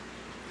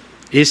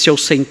 Esse é o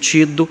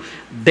sentido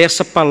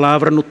dessa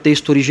palavra no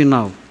texto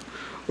original.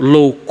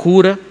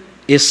 Loucura,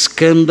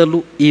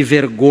 escândalo e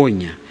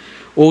vergonha.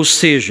 Ou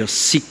seja,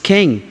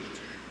 Siquém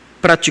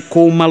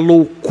praticou uma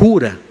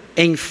loucura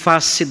em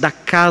face da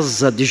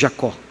casa de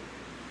Jacó.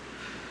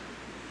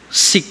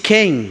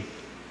 Siquém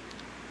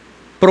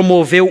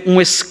promoveu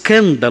um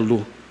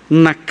escândalo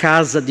na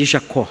casa de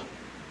Jacó.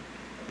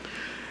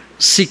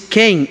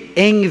 Siquém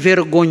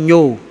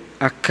envergonhou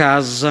a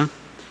casa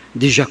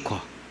de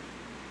Jacó.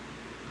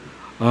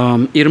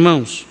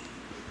 Irmãos,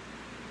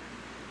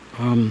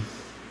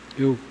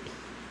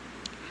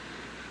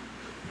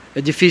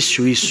 é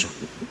difícil isso,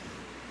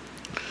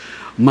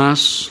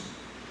 mas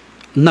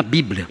na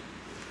Bíblia,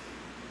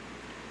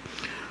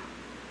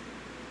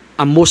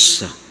 a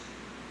moça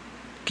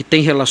que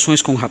tem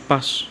relações com o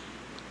rapaz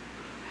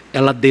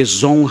ela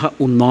desonra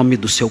o nome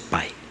do seu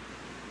pai.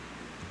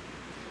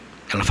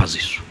 Ela faz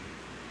isso.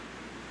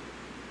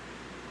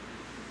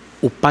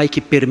 O pai que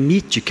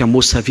permite que a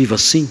moça viva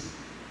assim,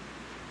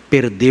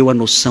 perdeu a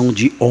noção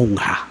de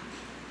honra.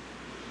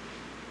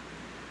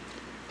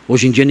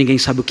 Hoje em dia ninguém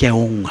sabe o que é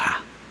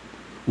honra,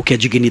 o que é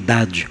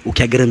dignidade, o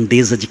que é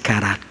grandeza de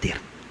caráter.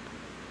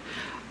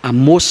 A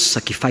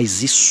moça que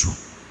faz isso,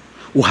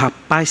 o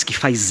rapaz que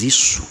faz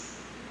isso,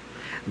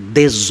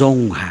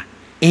 desonra,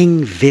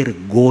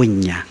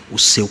 envergonha o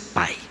seu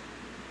pai.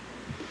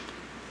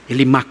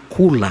 Ele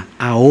macula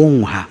a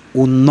honra,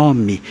 o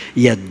nome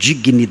e a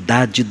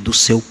dignidade do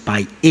seu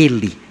pai.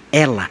 Ele,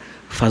 ela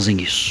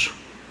fazem isso.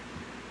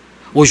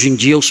 Hoje em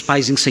dia os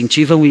pais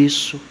incentivam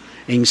isso,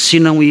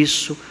 ensinam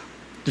isso,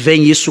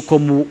 veem isso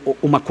como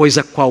uma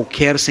coisa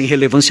qualquer, sem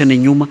relevância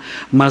nenhuma,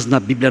 mas na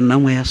Bíblia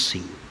não é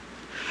assim.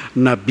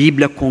 Na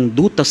Bíblia, a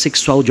conduta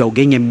sexual de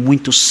alguém é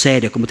muito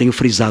séria, como eu tenho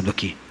frisado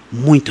aqui,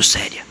 muito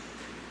séria.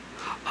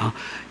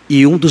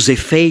 E um dos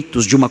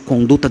efeitos de uma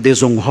conduta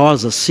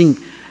desonrosa, sim,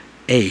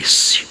 é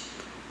esse: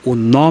 o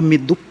nome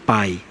do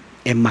pai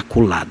é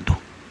maculado,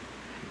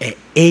 é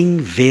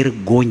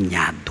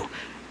envergonhado.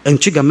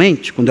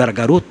 Antigamente, quando eu era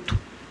garoto,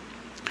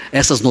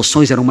 essas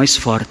noções eram mais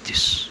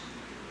fortes.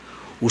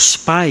 Os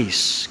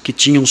pais que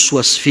tinham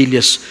suas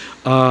filhas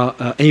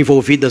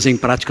envolvidas em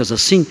práticas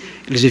assim,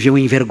 eles viviam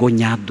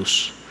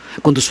envergonhados.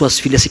 Quando suas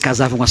filhas se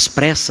casavam às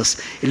pressas,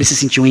 eles se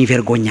sentiam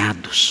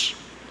envergonhados,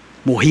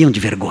 morriam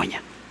de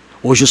vergonha.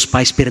 Hoje os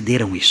pais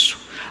perderam isso,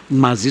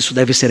 mas isso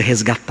deve ser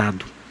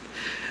resgatado.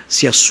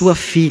 Se a sua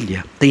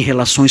filha tem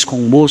relações com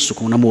o moço,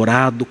 com o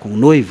namorado, com o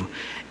noivo,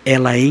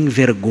 ela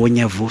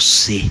envergonha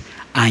você,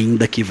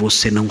 ainda que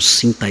você não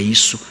sinta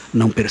isso,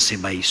 não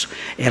perceba isso.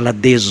 Ela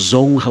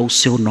desonra o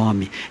seu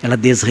nome, ela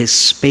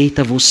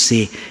desrespeita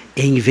você,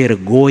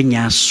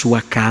 envergonha a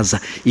sua casa,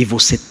 e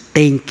você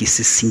tem que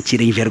se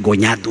sentir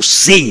envergonhado,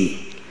 sim.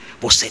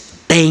 Você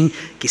tem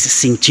que se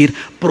sentir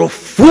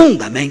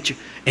profundamente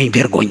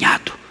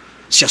envergonhado.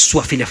 Se a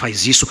sua filha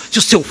faz isso, se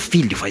o seu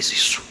filho faz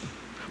isso,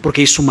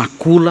 porque isso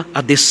macula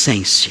a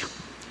decência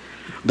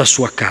da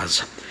sua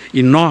casa.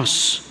 E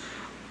nós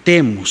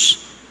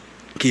temos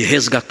que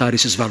resgatar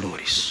esses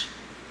valores.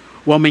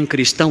 O homem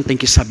cristão tem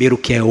que saber o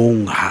que é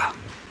honra.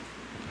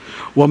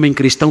 O homem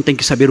cristão tem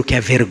que saber o que é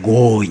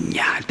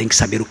vergonha. Ele tem que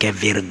saber o que é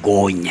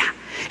vergonha.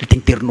 Ele tem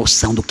que ter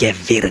noção do que é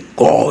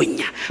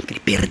vergonha. Porque ele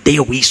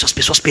perdeu isso, as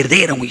pessoas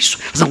perderam isso.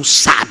 Elas não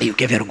sabem o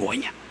que é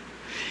vergonha.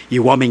 E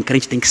o homem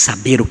crente tem que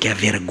saber o que é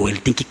vergonha.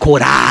 Ele tem que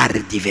corar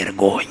de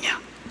vergonha.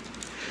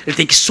 Ele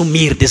tem que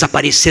sumir,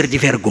 desaparecer de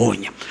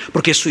vergonha.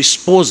 Porque sua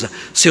esposa,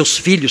 seus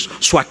filhos,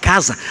 sua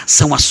casa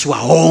são a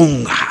sua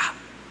honra.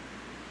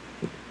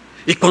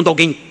 E quando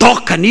alguém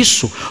toca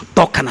nisso,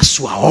 toca na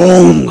sua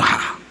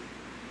honra.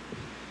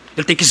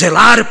 Ele tem que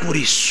zelar por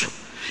isso.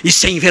 E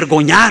se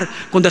envergonhar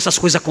quando essas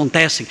coisas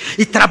acontecem.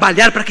 E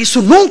trabalhar para que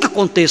isso nunca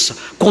aconteça.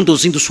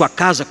 Conduzindo sua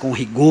casa com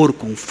rigor,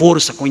 com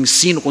força, com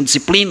ensino, com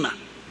disciplina.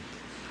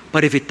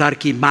 Para evitar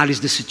que males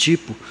desse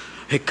tipo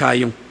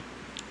recaiam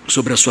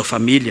sobre a sua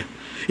família.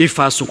 E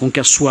façam com que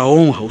a sua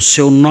honra, o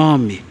seu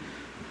nome,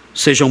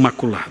 sejam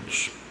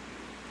maculados.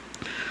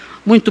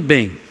 Muito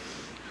bem.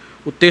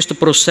 O texto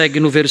prossegue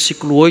no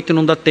versículo 8 e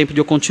não dá tempo de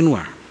eu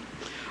continuar.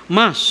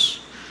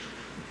 Mas,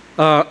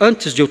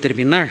 antes de eu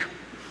terminar,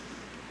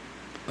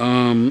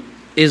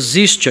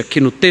 existe aqui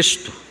no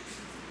texto,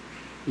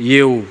 e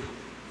eu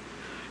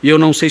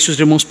não sei se os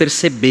irmãos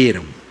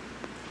perceberam.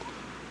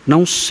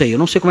 Não sei, eu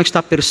não sei como é que está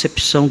a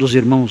percepção dos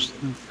irmãos,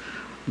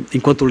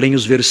 enquanto leem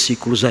os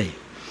versículos aí.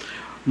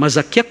 Mas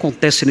aqui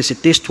acontece nesse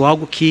texto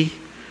algo que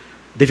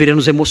deveria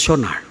nos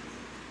emocionar.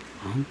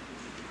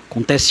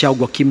 Acontece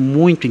algo aqui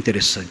muito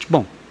interessante.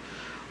 Bom,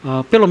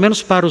 pelo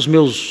menos para os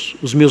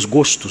meus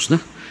gostos, né?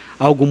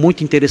 Algo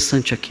muito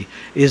interessante aqui.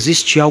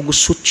 Existe algo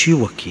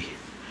sutil aqui.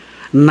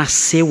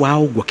 Nasceu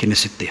algo aqui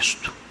nesse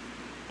texto.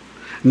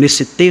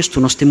 Nesse texto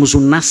nós temos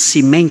o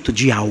nascimento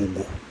de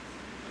algo.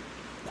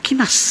 O que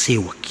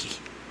nasceu aqui?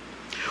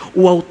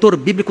 O autor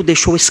bíblico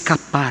deixou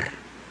escapar.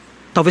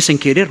 Talvez sem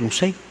querer, não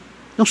sei.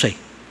 Não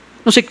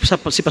sei o que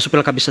se passou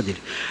pela cabeça dele.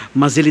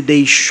 Mas ele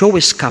deixou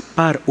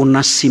escapar o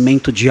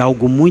nascimento de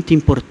algo muito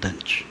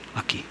importante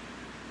aqui.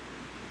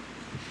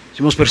 Os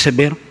irmãos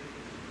perceberam?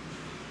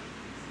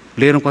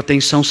 Leram com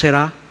atenção,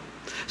 será?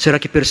 Será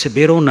que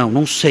perceberam ou não?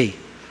 Não sei.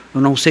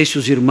 Eu não sei se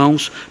os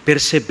irmãos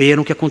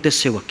perceberam o que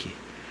aconteceu aqui.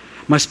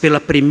 Mas pela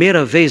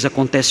primeira vez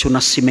acontece o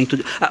nascimento,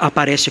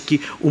 aparece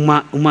aqui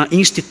uma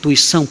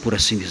instituição, por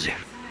assim dizer.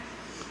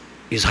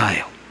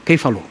 Israel. Quem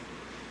falou?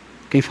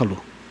 Quem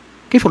falou?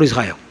 Quem falou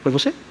Israel? Foi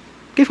você?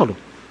 Quem falou?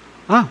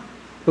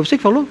 Foi você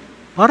que falou?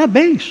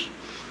 Parabéns.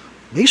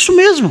 É isso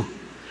mesmo.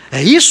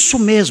 É isso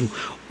mesmo.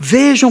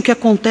 Vejam o que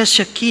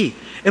acontece aqui.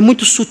 É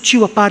muito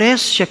sutil,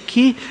 aparece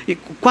aqui e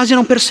quase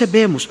não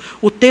percebemos.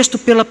 O texto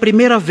pela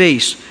primeira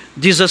vez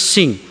diz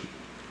assim,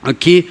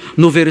 aqui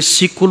no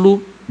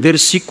versículo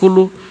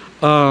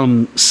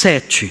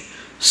 7.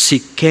 Se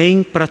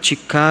quem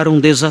praticar um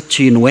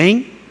desatino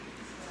em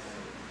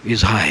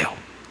Israel,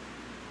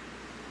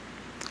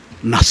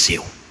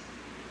 nasceu.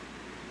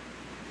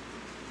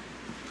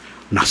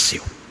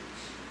 nasceu.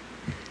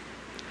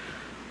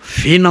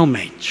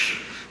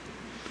 Finalmente.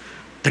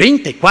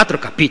 34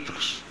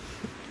 capítulos.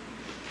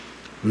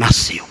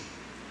 Nasceu.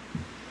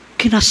 O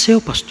que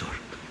nasceu, pastor?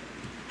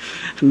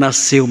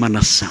 Nasceu uma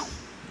nação.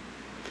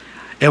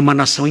 É uma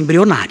nação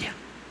embrionária,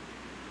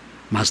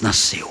 mas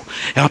nasceu.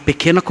 É uma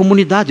pequena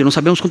comunidade, não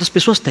sabemos quantas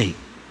pessoas tem.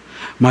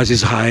 Mas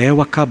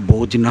Israel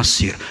acabou de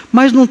nascer.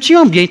 Mas não tinha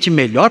ambiente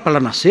melhor para ela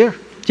nascer?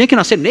 Tinha que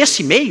nascer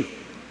nesse meio? Para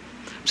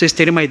vocês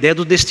terem uma ideia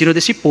do destino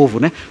desse povo,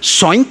 né?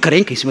 Só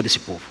encrenca em cima desse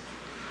povo.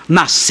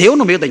 Nasceu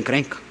no meio da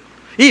encrenca.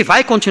 E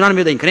vai continuar no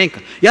meio da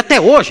encrenca. E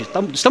até hoje,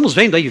 estamos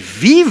vendo aí,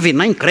 vive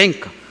na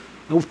encrenca.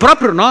 O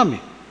próprio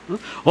nome.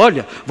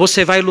 Olha,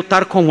 você vai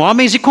lutar com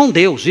homens e com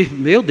Deus. E,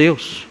 meu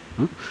Deus,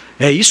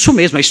 é isso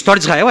mesmo, a história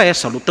de Israel é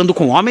essa, lutando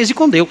com homens e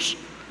com Deus.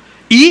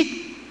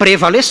 E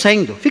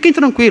prevalecendo. Fiquem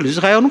tranquilos,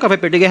 Israel nunca vai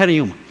perder guerra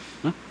nenhuma.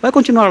 Vai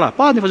continuar lá,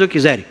 podem fazer o que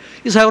quiserem.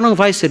 Israel não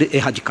vai ser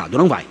erradicado,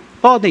 não vai.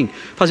 Podem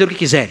fazer o que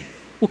quiserem.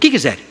 O que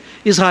quiserem.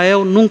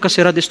 Israel nunca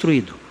será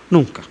destruído,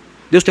 nunca.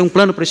 Deus tem um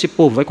plano para esse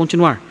povo, vai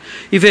continuar.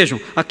 E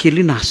vejam, aqui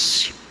ele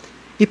nasce.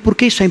 E por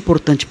que isso é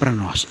importante para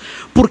nós?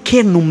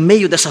 Porque no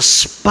meio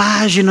dessas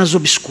páginas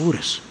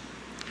obscuras,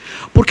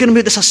 porque no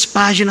meio dessas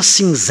páginas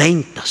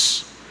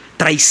cinzentas,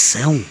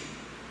 traição,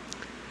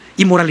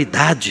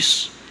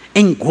 imoralidades,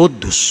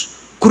 engodos,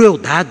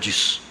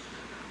 crueldades,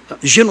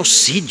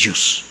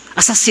 genocídios,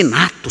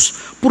 assassinatos,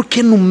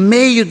 porque no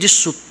meio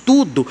disso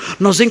tudo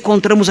nós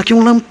encontramos aqui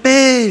um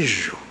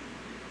lampejo.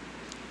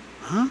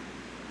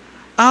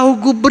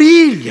 Algo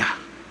brilha.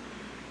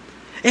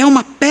 É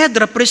uma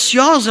pedra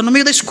preciosa no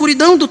meio da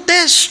escuridão do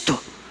texto.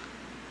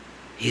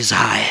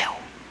 Israel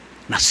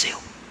nasceu.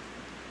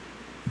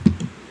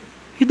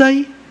 E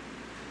daí?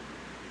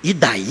 E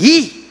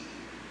daí?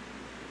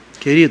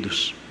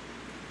 Queridos,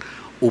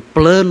 o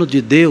plano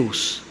de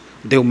Deus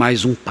deu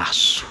mais um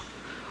passo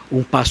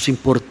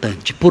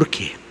importante. Por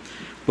quê?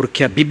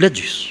 Porque a Bíblia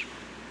diz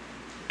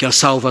que a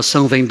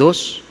salvação vem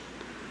dos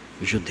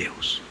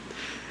judeus.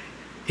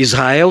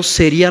 Israel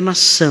seria a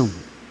nação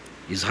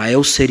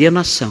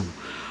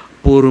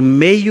por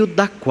meio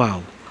da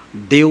qual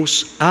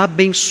Deus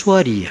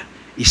abençoaria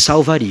e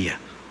salvaria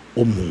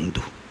o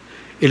mundo.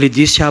 Ele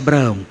disse a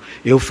Abraão: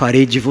 eu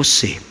farei de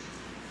você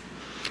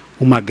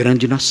uma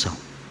grande nação,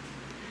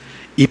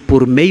 e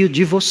por meio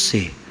de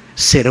você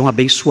serão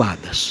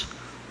abençoadas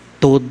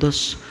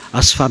todas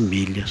as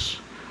famílias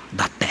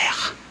da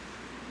terra.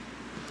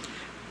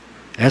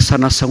 Essa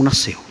nação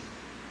nasceu,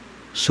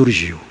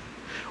 surgiu.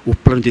 O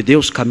plano de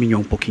Deus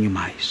caminhou um pouquinho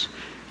mais,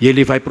 e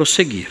ele vai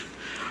prosseguir.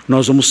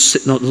 Nós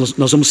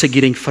vamos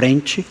seguir em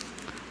frente.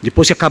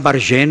 Depois que acabar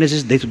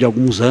Gênesis, dentro de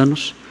alguns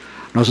anos,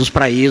 nós vamos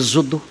para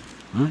Êxodo.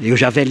 Eu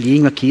já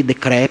velhinho aqui,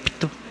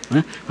 decrépito,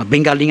 uma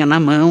bengalinha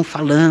na mão,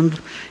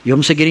 falando. E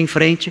vamos seguir em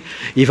frente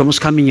e vamos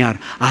caminhar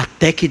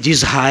até que de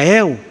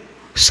Israel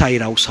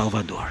sairá o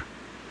Salvador.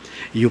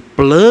 E o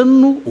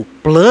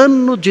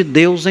plano de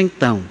Deus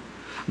então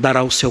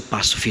dará o seu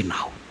passo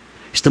final.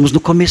 Estamos no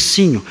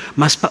comecinho,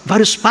 mas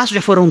vários passos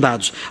já foram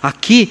dados.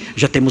 Aqui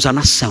já temos a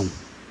nação.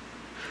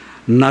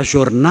 Na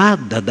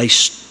jornada da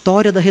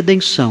história da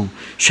redenção,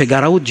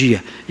 chegará o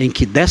dia em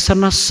que dessa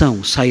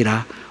nação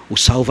sairá o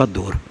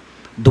Salvador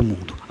do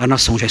mundo. A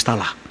nação já está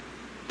lá.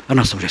 A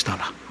nação já está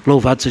lá.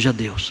 Louvado seja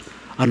Deus.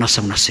 A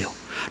nação nasceu.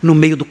 No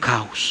meio do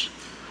caos,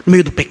 no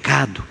meio do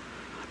pecado,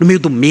 no meio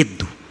do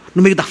medo,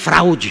 no meio da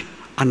fraude,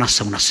 a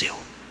nação nasceu.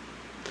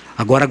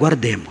 Agora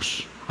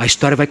aguardemos. A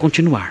história vai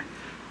continuar.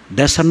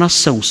 Dessa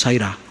nação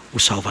sairá o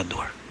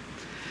Salvador.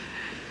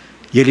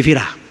 E ele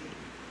virá.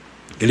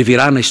 Ele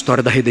virá na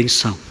história da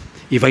redenção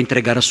e vai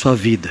entregar a sua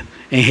vida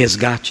em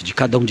resgate de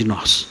cada um de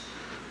nós.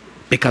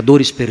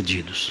 Pecadores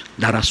perdidos,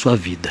 dará a sua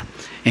vida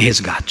em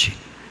resgate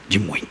de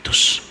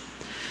muitos.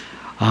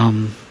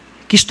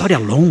 Que história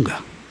longa.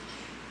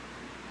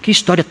 Que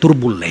história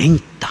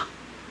turbulenta.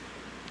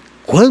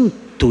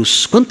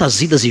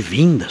 Quantas idas e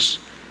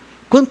vindas.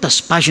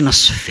 Quantas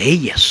páginas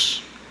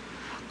feias.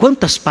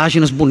 Quantas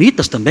páginas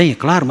bonitas também, é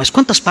claro, mas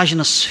quantas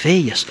páginas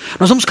feias.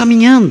 Nós vamos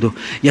caminhando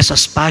e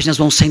essas páginas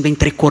vão sendo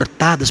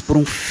entrecortadas por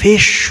um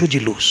fecho de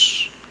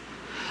luz.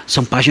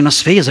 São páginas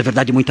feias, é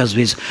verdade, muitas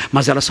vezes,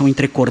 mas elas são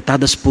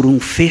entrecortadas por um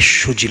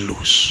fecho de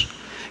luz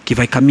que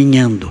vai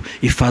caminhando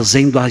e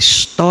fazendo a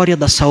história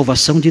da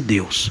salvação de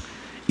Deus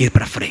ir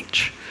para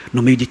frente.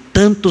 No meio de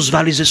tantos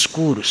vales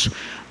escuros,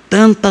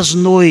 tantas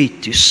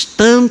noites,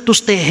 tantos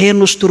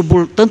terrenos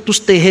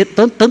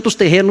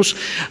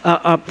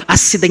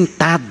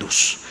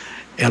acidentados,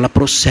 ela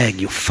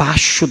prossegue, o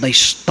facho da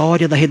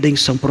história da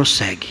redenção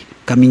prossegue,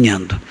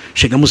 caminhando.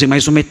 Chegamos em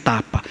mais uma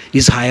etapa.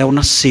 Israel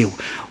nasceu.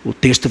 O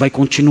texto vai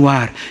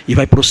continuar e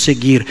vai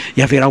prosseguir,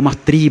 e haverá uma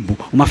tribo,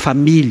 uma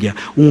família,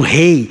 um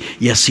rei,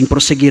 e assim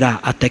prosseguirá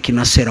até que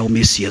nascerá o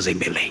Messias em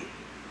Belém.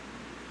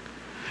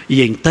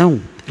 E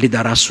então lhe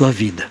dará a sua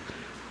vida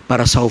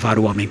para salvar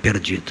o homem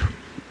perdido.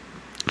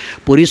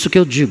 Por isso que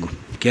eu digo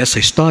que essa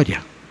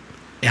história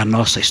é a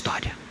nossa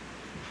história.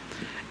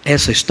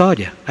 Essa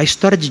história, a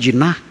história de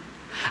Diná,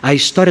 a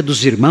história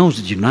dos irmãos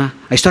de Diná,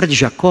 a história de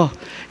Jacó,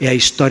 é a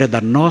história da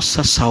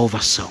nossa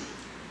salvação.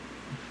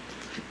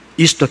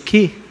 Isto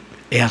aqui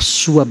é a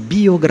sua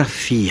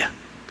biografia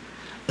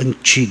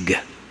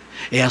antiga.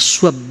 É a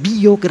sua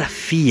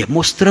biografia,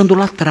 mostrando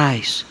lá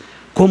atrás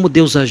como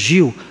Deus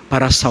agiu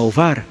para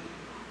salvar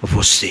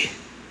você.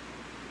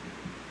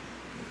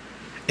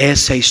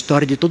 Essa é a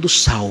história de todo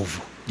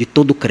salvo, de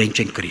todo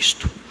crente em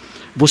Cristo.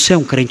 Você é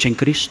um crente em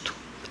Cristo?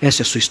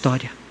 Essa é a sua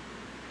história?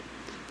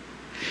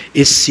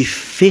 Esse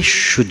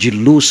fecho de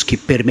luz que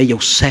permeia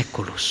os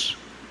séculos,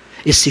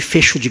 esse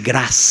fecho de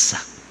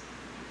graça,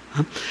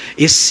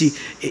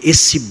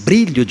 esse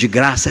brilho de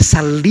graça,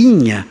 essa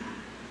linha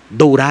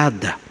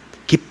dourada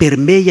que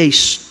permeia a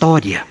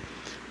história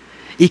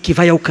e que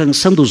vai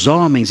alcançando os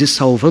homens e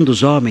salvando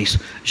os homens,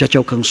 já te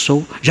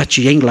alcançou, já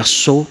te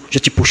enlaçou, já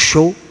te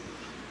puxou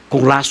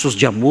com laços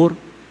de amor?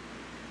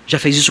 Já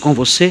fez isso com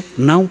você?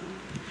 Não?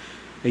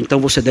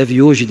 Então você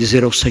deve hoje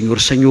dizer ao Senhor: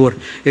 Senhor,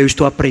 eu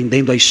estou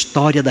aprendendo a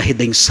história da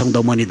redenção da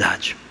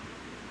humanidade,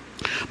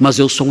 mas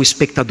eu sou um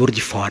espectador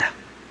de fora.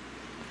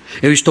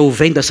 Eu estou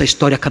vendo essa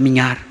história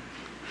caminhar,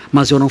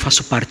 mas eu não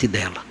faço parte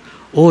dela.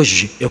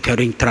 Hoje eu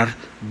quero entrar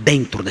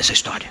dentro dessa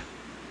história.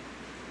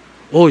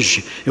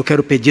 Hoje eu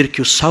quero pedir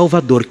que o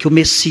Salvador, que o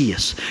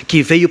Messias,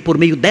 que veio por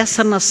meio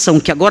dessa nação,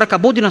 que agora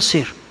acabou de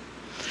nascer,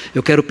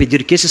 eu quero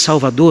pedir que esse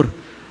Salvador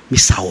me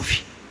salve,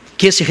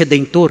 que esse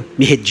Redentor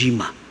me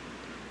redima.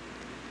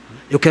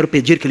 Eu quero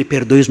pedir que Ele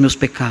perdoe os meus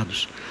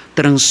pecados,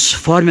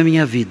 transforme a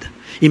minha vida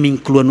e me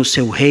inclua no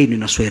seu reino e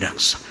na sua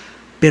herança.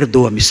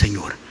 Perdoa-me,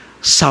 Senhor,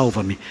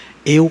 salva-me.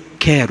 Eu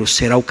quero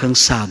ser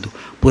alcançado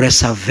por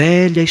essa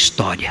velha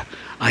história,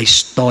 a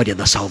história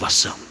da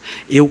salvação.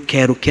 Eu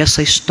quero que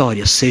essa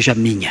história seja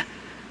minha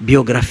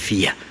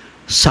biografia.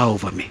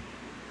 Salva-me,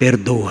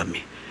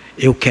 perdoa-me.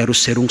 Eu quero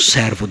ser um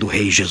servo do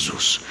Rei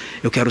Jesus.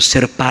 Eu quero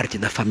ser parte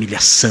da família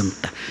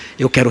santa.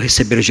 Eu quero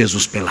receber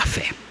Jesus pela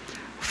fé.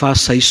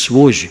 Faça isso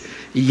hoje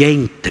e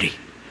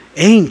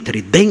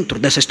entre dentro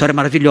dessa história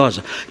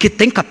maravilhosa, que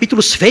tem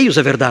capítulos feios,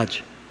 é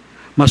verdade,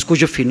 mas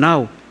cujo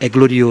final é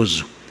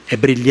glorioso, é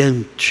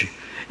brilhante,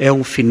 é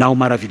um final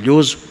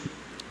maravilhoso,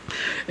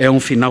 é um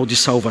final de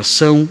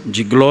salvação,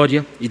 de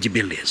glória e de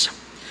beleza.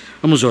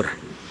 Vamos orar.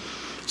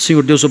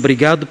 Senhor Deus,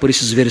 obrigado por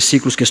esses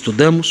versículos que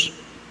estudamos.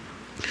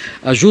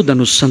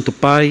 Ajuda-nos, Santo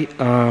Pai,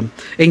 a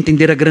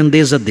entender a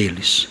grandeza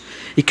deles,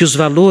 e que os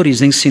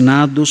valores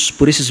ensinados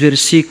por esses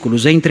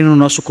versículos entrem no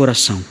nosso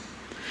coração.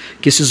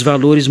 Que esses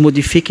valores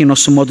modifiquem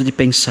nosso modo de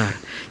pensar,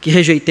 que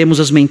rejeitemos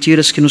as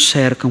mentiras que nos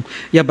cercam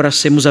e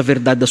abracemos a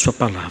verdade da sua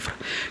palavra.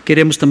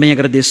 Queremos também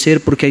agradecer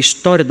porque a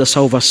história da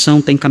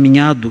salvação tem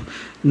caminhado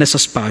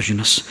nessas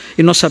páginas,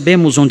 e nós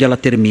sabemos onde ela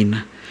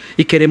termina,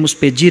 e queremos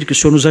pedir que o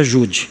Senhor nos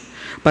ajude,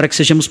 para que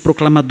sejamos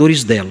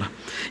proclamadores dela,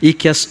 e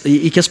que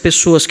as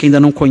pessoas que ainda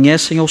não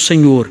conhecem ao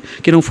Senhor,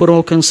 que não foram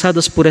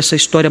alcançadas por essa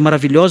história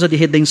maravilhosa de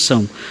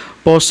redenção,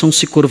 possam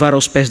se curvar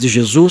aos pés de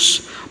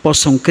Jesus,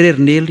 possam crer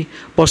nele,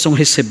 possam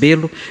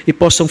recebê-lo e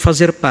possam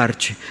fazer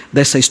parte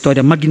dessa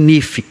história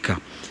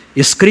magnífica,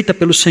 escrita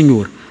pelo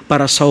Senhor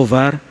para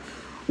salvar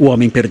o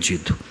homem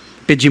perdido.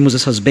 Pedimos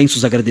essas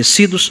bênçãos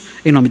agradecidos,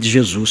 em nome de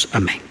Jesus.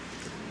 Amém.